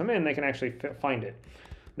tasks come in, they can actually find it.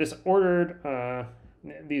 This ordered,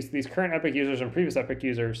 these current epic users and previous epic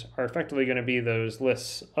users are effectively going to be those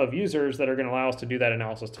lists of users that are going to allow us to do that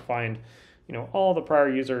analysis to find, all the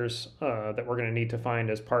prior users that we're going to need to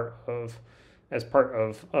find as part of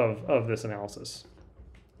this analysis.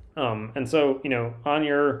 And so, on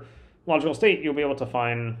your logical state, you'll be able to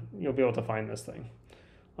find this thing.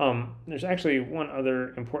 There's actually one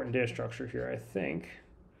other important data structure here, I think.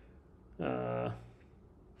 I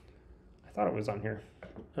thought it was on here.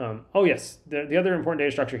 Oh yes, the other important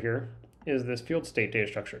data structure here is this field state data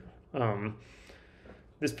structure.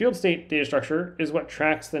 This field state data structure is what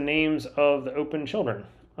tracks the names of the open children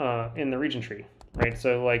in the region tree, right?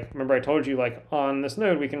 So like, remember I told you like on this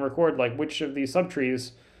node we can record like which of these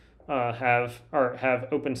subtrees have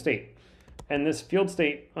open state. And this field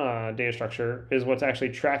state data structure is what's actually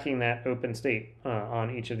tracking that open state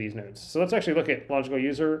on each of these nodes. So let's actually look at logical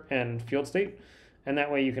user and field state, and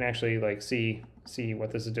that way you can actually like see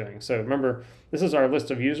what this is doing. So remember, this is our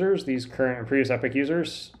list of users, these current and previous epic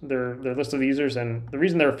users. They're list of the users, and the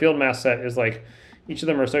reason they're a field mask set is like each of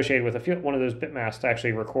them are associated with one of those bit masks to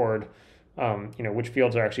actually record which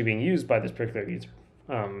fields are actually being used by this particular user.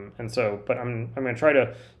 And so, but I'm going to try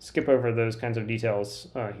to skip over those kinds of details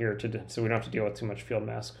here so we don't have to deal with too much field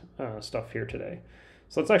mask stuff here today.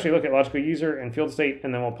 So let's actually look at logical user and field state,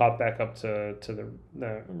 and then we'll pop back up to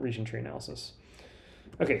the region tree analysis.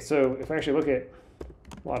 Okay, so if I actually look at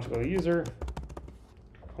logical user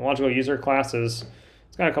classes,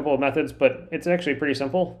 it's got a couple of methods, but it's actually pretty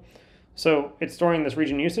simple. So it's storing this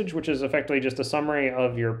region usage, which is effectively just a summary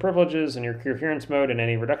of your privileges and your coherence mode and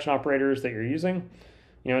any reduction operators that you're using.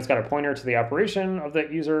 It's got a pointer to the operation of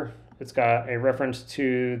that user. It's got a reference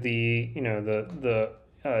to the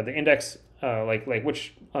the index, like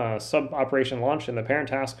which sub operation launched in the parent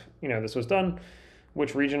task. This was done,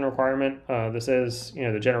 which region requirement this is.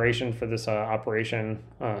 The generation for this operation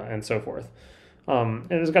and so forth.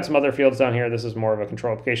 And it's got some other fields down here. This is more of a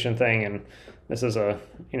control application thing, and this is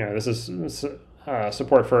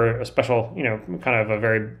support for a special, kind of a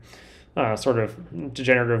very sort of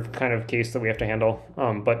degenerative kind of case that we have to handle.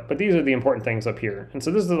 But these are the important things up here. And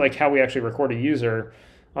so this is like how we actually record a user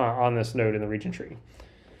on this node in the region tree.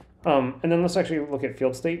 And then let's actually look at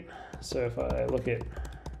field state. So if I look at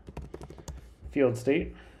field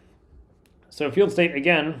state, so field state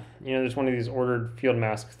again, there's one of these ordered field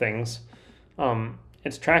mask things.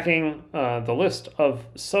 It's tracking the list of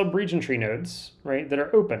sub-region tree nodes, right, that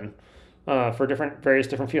are open for various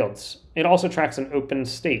different fields. It also tracks an open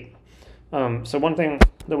state. So one thing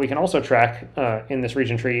that we can also track in this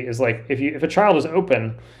region tree is like if a child is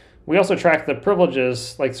open, we also track the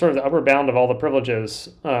privileges, like sort of the upper bound of all the privileges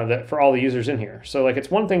that for all the users in here. So like it's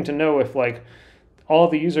one thing to know if like all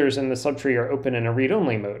the users in the subtree are open in a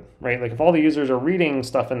read-only mode, right? Like if all the users are reading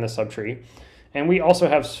stuff in the subtree, and we also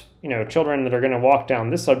have children that are going to walk down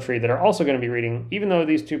this subtree that are also going to be reading, even though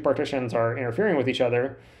these two partitions are interfering with each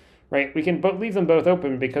other, right? We can leave them both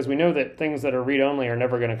open because we know that things that are read-only are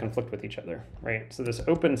never going to conflict with each other, right? So this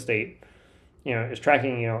open state, is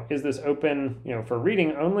tracking, is this open, for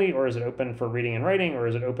reading only, or is it open for reading and writing, or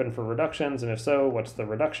is it open for reductions? And if so, what's the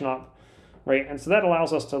reduction op, right? And so that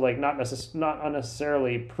allows us to like not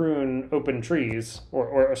unnecessarily prune open trees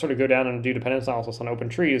or sort of go down and do dependence analysis on open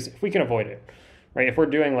trees if we can avoid it, right? If we're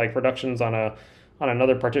doing like reductions on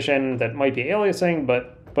another partition that might be aliasing,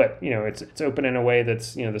 but it's open in a way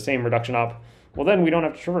that's the same reduction op, well then we don't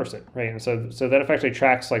have to traverse it, right? And so that effectively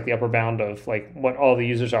tracks like the upper bound of like what all the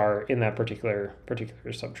users are in that particular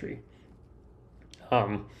subtree.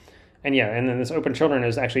 And then this open children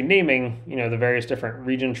is actually naming the various different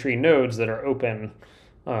region tree nodes that are open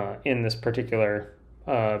in this particular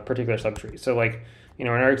subtree. So like in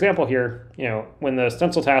our example here, when the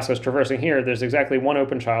stencil task is traversing here, there's exactly one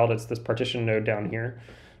open child. It's this partition node down here.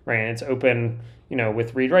 right? And it's open,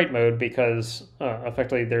 with read-write mode because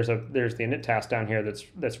effectively there's the init task down here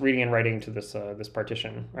that's reading and writing to this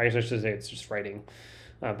partition, right? So I should say it's just writing,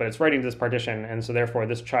 but it's writing to this partition, and so therefore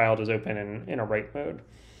this child is open in a write mode.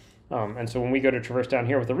 And so when we go to traverse down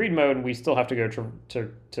here with the read mode, we still have to go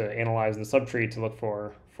to analyze the subtree to look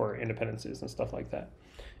for independencies and stuff like that.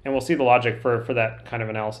 And we'll see the logic for that kind of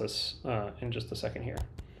analysis in just a second here.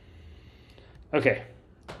 Okay,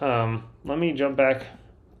 let me jump back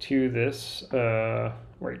to this. Where'd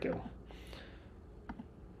it go?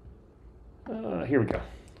 Here we go.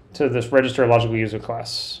 To this register logical user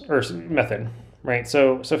class or method. Right,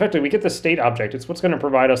 so effectively we get the state object. It's what's going to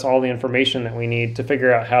provide us all the information that we need to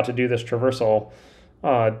figure out how to do this traversal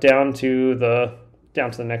down to the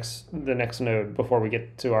next node before we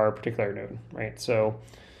get to our particular node. Right, so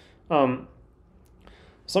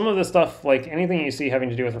some of the stuff, like anything you see having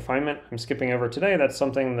to do with refinement, I'm skipping over today. That's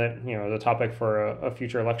something that is a topic for a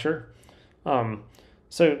future lecture.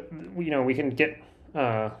 So we can get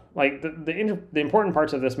like the important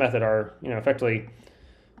parts of this method are effectively.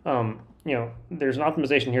 There's an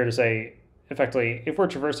optimization here to say, effectively, if we're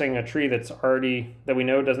traversing a tree that we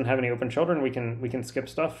know doesn't have any open children, we can skip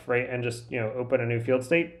stuff, right, and just open a new field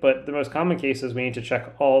state. But the most common case is we need to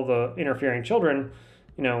check all the interfering children,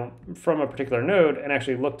 from a particular node and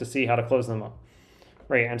actually look to see how to close them up,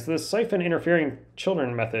 right? And so this siphon interfering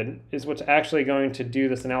children method is what's actually going to do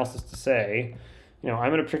this analysis to say,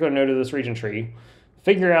 I'm in a particular node of this region tree.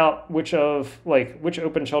 Figure out which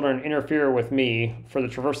open children interfere with me for the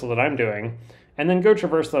traversal that I'm doing, and then go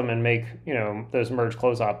traverse them and make those merge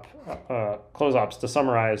close ops to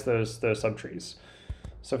summarize those subtrees.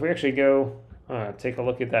 So if we actually go take a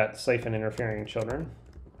look at that siphon interfering children,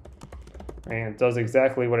 and it does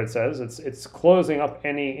exactly what it says. It's closing up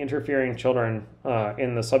any interfering children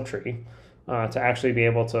in the subtree to actually be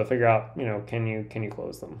able to figure out can you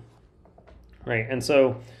close them, right? And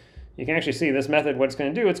so you can actually see this method, what it's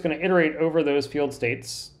going to do, it's going to iterate over those field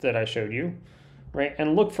states that I showed you, right,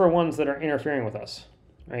 and look for ones that are interfering with us,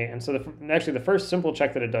 right? And so actually the first simple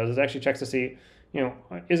check that it does is actually checks to see,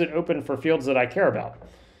 is it open for fields that I care about?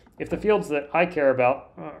 If the fields that I care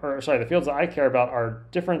about, the fields that I care about are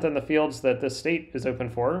different than the fields that this state is open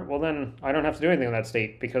for, well then I don't have to do anything in that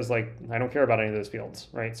state because I don't care about any of those fields,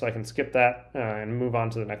 right? So I can skip that and move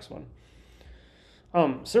on to the next one.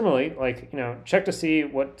 Similarly, check to see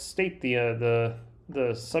what state the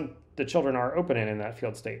children are open in that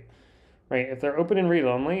field state, right? If they're open in read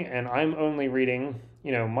only, and I'm only reading,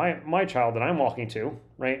 my child that I'm walking to,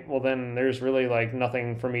 right? Well, then there's really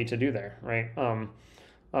nothing for me to do there, right?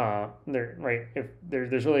 If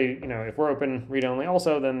there's really, if we're open read only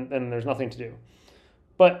also, then there's nothing to do.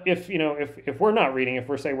 But if we're not reading, if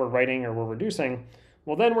we're writing or we're reducing,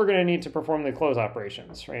 well, then we're going to need to perform the close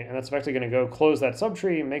operations, right? And that's effectively going to go close that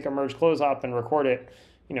subtree, make a merge close op, and record it,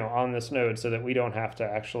 on this node so that we don't have to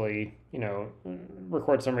actually,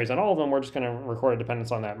 record summaries on all of them. We're just going to record a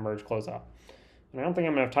dependence on that merge close op. And I don't think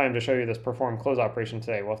I'm going to have time to show you this perform close operation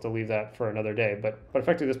today. We'll have to leave that for another day. But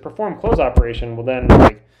effectively, this perform close operation will then,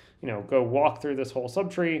 go walk through this whole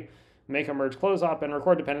subtree, make a merge close op, and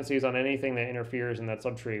record dependencies on anything that interferes in that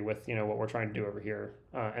subtree with what we're trying to do over here,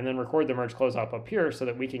 and then record the merge close op up here so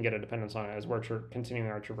that we can get a dependence on it as we're continuing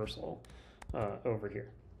our traversal over here,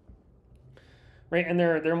 right? And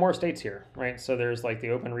there are more states here, right? So there's the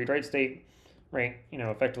open read write state, right?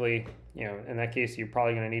 Effectively, in that case you're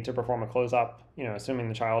probably going to need to perform a close op, assuming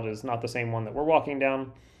the child is not the same one that we're walking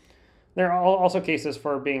down. There are also cases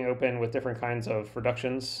for being open with different kinds of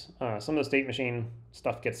reductions. Some of the state machine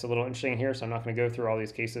stuff gets a little interesting here, so I'm not going to go through all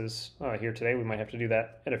these cases here today. We might have to do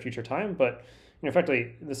that at a future time. But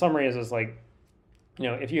effectively, the summary is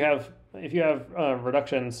if you have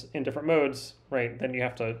reductions in different modes, right, then you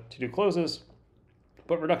have to do closes.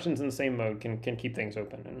 But reductions in the same mode can keep things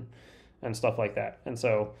open and stuff like that. And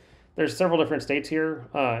so there's several different states here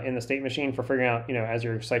in the state machine for figuring out, as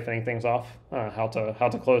you're siphoning things off, how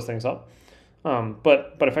to close things up.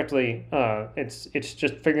 But effectively, it's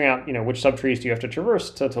just figuring out, which subtrees do you have to traverse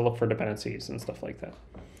to look for dependencies and stuff like that.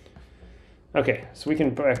 Okay, so we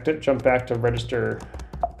can jump back to register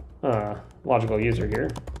logical user here.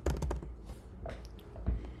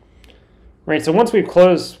 Right, so once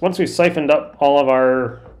we've siphoned up all of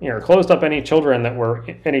our, closed up any children that were,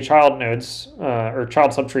 any child nodes or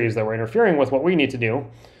child subtrees that were interfering with what we need to do,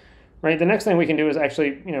 right, the next thing we can do is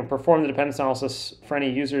actually, perform the dependence analysis for any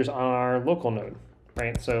users on our local node,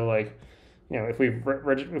 right? So if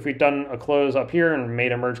we've done a close up here and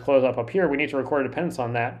made a merge close up here, we need to record a dependence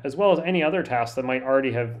on that, as well as any other tasks that might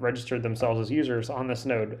already have registered themselves as users on this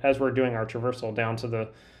node as we're doing our traversal down to the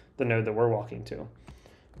node that we're walking to.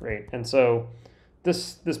 Right, and so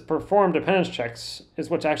this perform dependence checks is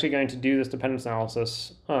what's actually going to do this dependence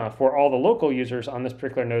analysis for all the local users on this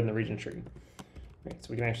particular node in the region tree. Right,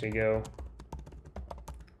 so we can actually go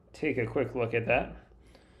take a quick look at that.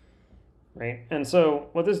 Right, and so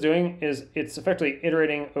what this is doing is it's effectively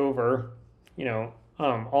iterating over,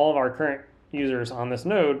 all of our current users on this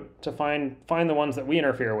node to find the ones that we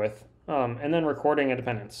interfere with, and then recording a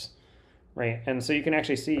dependence, right? And so you can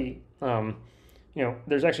actually see,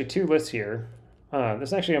 there's actually two lists here. This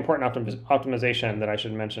is actually an important optimization that I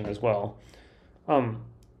should mention as well.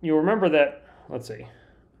 You'll remember that, let's see,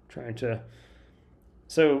 let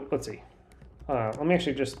me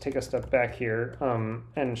actually just take a step back here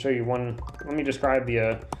and show you let me describe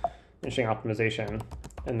the interesting optimization,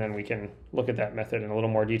 and then we can look at that method in a little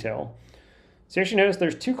more detail. So you actually notice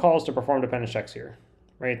there's two calls to perform dependence checks here,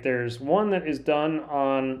 right? There's one that is done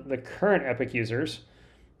on the current epic users,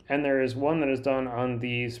 and there is one that is done on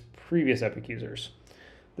these previous epic users.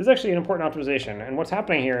 This is actually an important optimization, and what's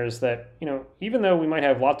happening here is that, even though we might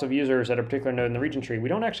have lots of users at a particular node in the region tree, we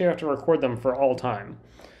don't actually have to record them for all time.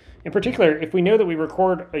 In particular, if we know that we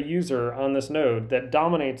record a user on this node that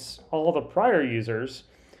dominates all the prior users,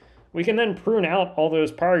 we can then prune out all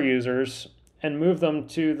those prior users and move them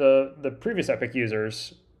to the previous epic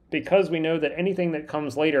users, because we know that anything that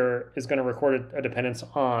comes later is going to record a dependence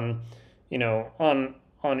on, on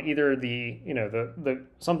either the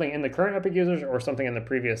something in the current epic users or something in the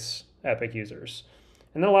previous epic users.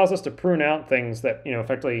 And that allows us to prune out things that,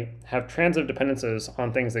 effectively have transitive dependencies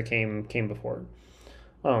on things that came before.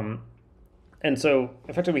 And so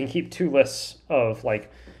effectively we can keep two lists of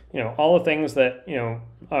all the things that,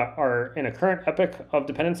 are in a current epic of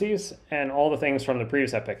dependencies and all the things from the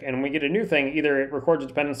previous epic. And when we get a new thing, either it records a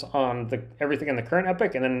dependence on everything in the current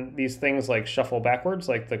epic, and then these things shuffle backwards,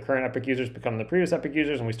 like the current epic users become the previous epic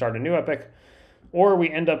users and we start a new epic, or we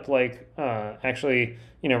end up actually,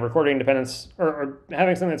 recording dependence or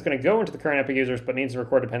having something that's going to go into the current epic users but needs to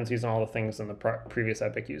record dependencies on all the things in the previous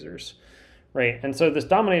epic users. Right, and so this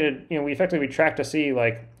dominated, we effectively track to see,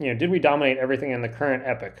 did we dominate everything in the current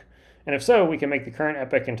epic? And if so, we can make the current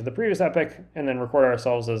epic into the previous epic and then record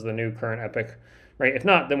ourselves as the new current epic, right? If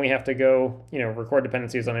not, then we have to go, record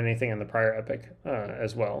dependencies on anything in the prior epic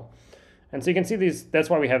as well. And so you can see that's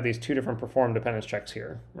why we have these two different perform dependence checks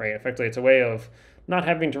here, right? Effectively, it's a way of not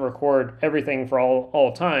having to record everything for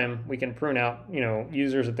all time. We can prune out,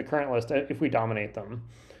 users at the current list if we dominate them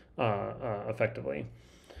effectively.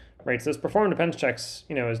 Right, so this perform dependence checks,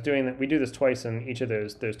 is doing that. We do this twice in each of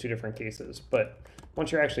those two different cases. But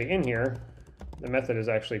once you're actually in here, the method is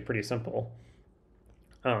actually pretty simple.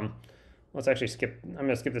 Let's actually skip. I'm going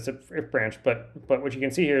to skip this if branch. But what you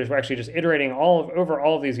can see here is we're actually just iterating over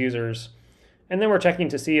all of these users, and then we're checking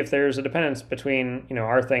to see if there's a dependence between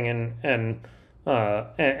our thing and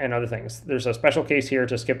other things. There's a special case here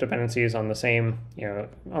to skip dependencies on the same,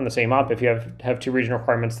 op. If you have two region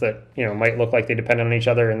requirements that, might look like they depend on each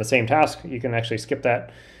other in the same task, you can actually skip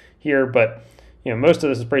that here. But, most of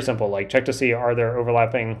this is pretty simple, check to see, are there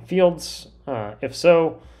overlapping fields? If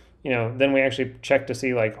so, then we actually check to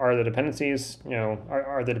see, are the dependencies,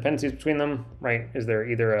 are the dependencies between them, right? Is there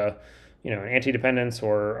either an anti-dependence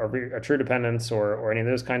or a true dependence or any of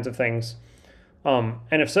those kinds of things? And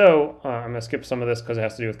if so, I'm going to skip some of this because it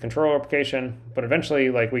has to do with control replication, but eventually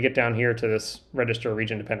we get down here to this register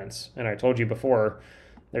region dependence. And I told you before,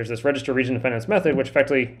 there's this register region dependence method, which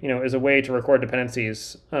effectively, is a way to record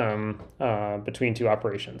dependencies between two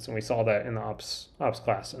operations. And we saw that in the ops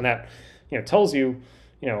class. And that, tells you,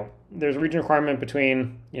 there's a region requirement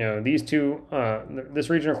between, these two, this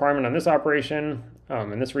region requirement on this operation,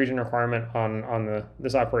 and this region requirement on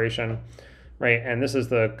this operation. Right, and this is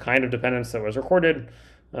the kind of dependence that was recorded.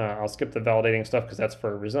 I'll skip the validating stuff because that's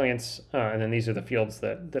for resilience. And then these are the fields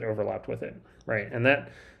that overlapped with it. Right, and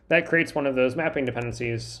that creates one of those mapping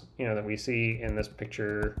dependencies, that we see in this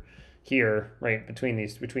picture here, right, between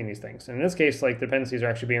these things. And in this case, dependencies are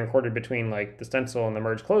actually being recorded between the stencil and the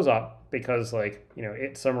merge close op because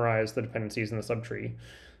it summarized the dependencies in the subtree,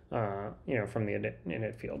 from the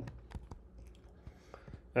init field.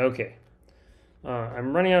 Okay,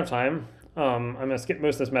 I'm running out of time. I'm going to skip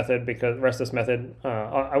most of this method because the rest of this method,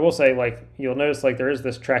 I will say, you'll notice there is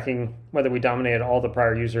this tracking whether we dominated all the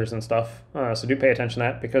prior users and stuff. So do pay attention to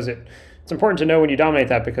that because it's important to know when you dominate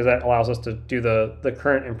that, because that allows us to do the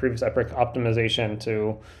current and previous epic optimization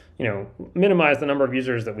to, minimize the number of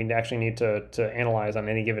users that we actually need to analyze on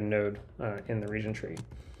any given node in the region tree.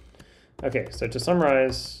 Okay, so to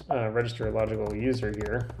summarize register logical user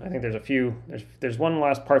here, I think there's one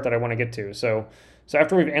last part that I want to get to. So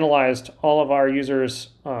after we've analyzed all of our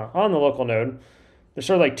users on the local node, there's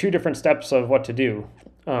sort of two different steps of what to do.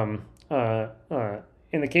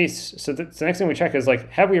 in the case, so the next thing we check is like,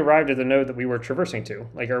 have we arrived at the node that we were traversing to?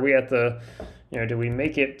 Like, are we at the, do we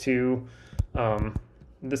make it to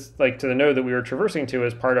this, like to the node that we were traversing to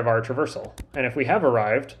as part of our traversal? And if we have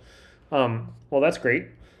arrived, well, that's great.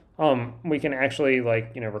 We can actually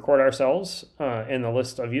record ourselves in the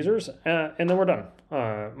list of users, and then we're done.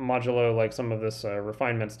 Modulo like some of this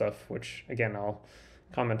refinement stuff, which again I'll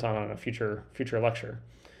comment on a future lecture.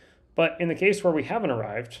 But in the case where we haven't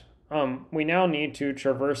arrived, we now need to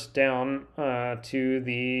traverse down to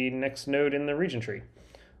the next node in the region tree.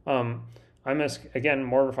 Again,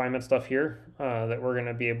 more refinement stuff here that we're going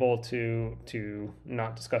to be able to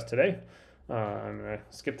not discuss today. I'm going to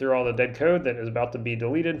skip through all the dead code that is about to be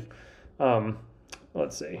deleted.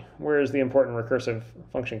 Let's see, where is the important recursive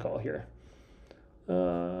function call here?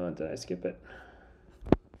 Did I skip it?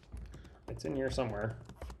 It's in here somewhere.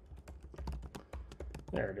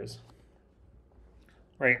 There it is.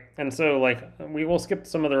 Right, and so we will skip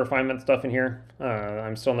some of the refinement stuff in here.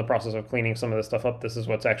 I'm still in the process of cleaning some of this stuff up. This is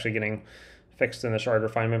what's actually getting fixed in the shard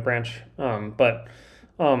refinement branch.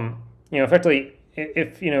 Effectively,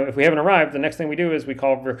 if we haven't arrived, the next thing we do is we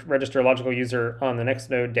call register logical user on the next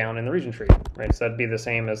node down in the region tree, right? So that'd be the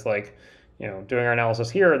same as doing our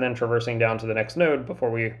analysis here and then traversing down to the next node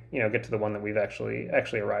before we get to the one that we've actually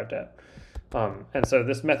arrived at. And so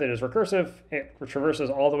this method is recursive. It traverses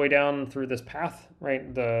all the way down through this path,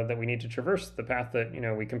 right? That we need to traverse, the path that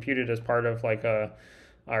we computed as part of our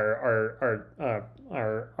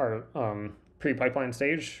pre-pipeline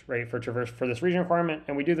stage, right? For this region requirement,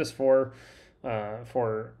 and we do this for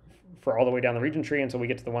all the way down the region tree until we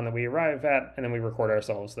get to the one that we arrive at, and then we record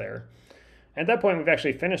ourselves there. At that point, we've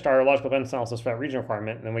actually finished our logical dependence analysis for that region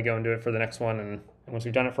requirement, and then we go and do it for the next one. And once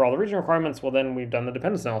we've done it for all the region requirements, well, then we've done the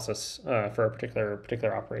dependence analysis for a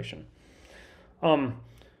particular operation.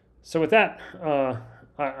 So with that,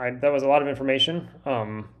 that was a lot of information,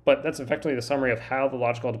 but that's effectively the summary of how the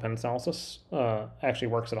logical dependence analysis actually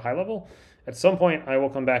works at a high level. At some point, I will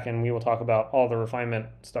come back and we will talk about all the refinement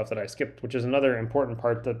stuff that I skipped, which is another important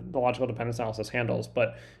part that the logical dependence analysis handles,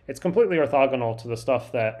 but it's completely orthogonal to the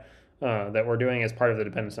stuff that we're doing as part of the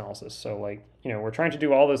dependence analysis. So we're trying to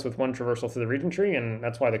do all this with one traversal through the region tree, and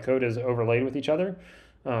that's why the code is overlaid with each other.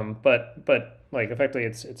 But effectively,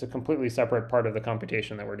 it's a completely separate part of the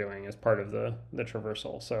computation that we're doing as part of the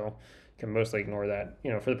traversal. So you can mostly ignore that,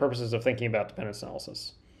 for the purposes of thinking about dependence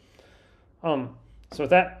analysis. So with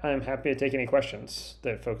that, I'm happy to take any questions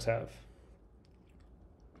that folks have.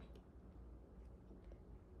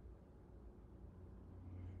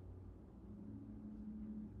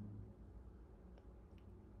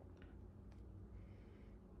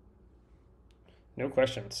 No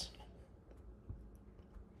questions.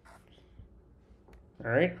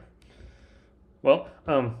 All right. Well,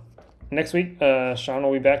 next week, Sean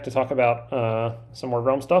will be back to talk about some more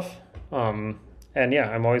Realm stuff. And yeah,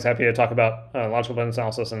 I'm always happy to talk about logical dependence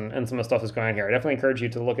analysis and some of the stuff that's going on here. I definitely encourage you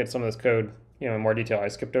to look at some of this code, in more detail. I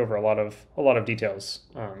skipped over a lot of details,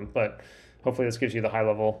 but hopefully this gives you the high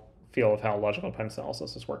level feel of how logical dependence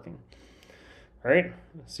analysis is working. All right.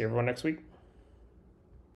 See everyone next week.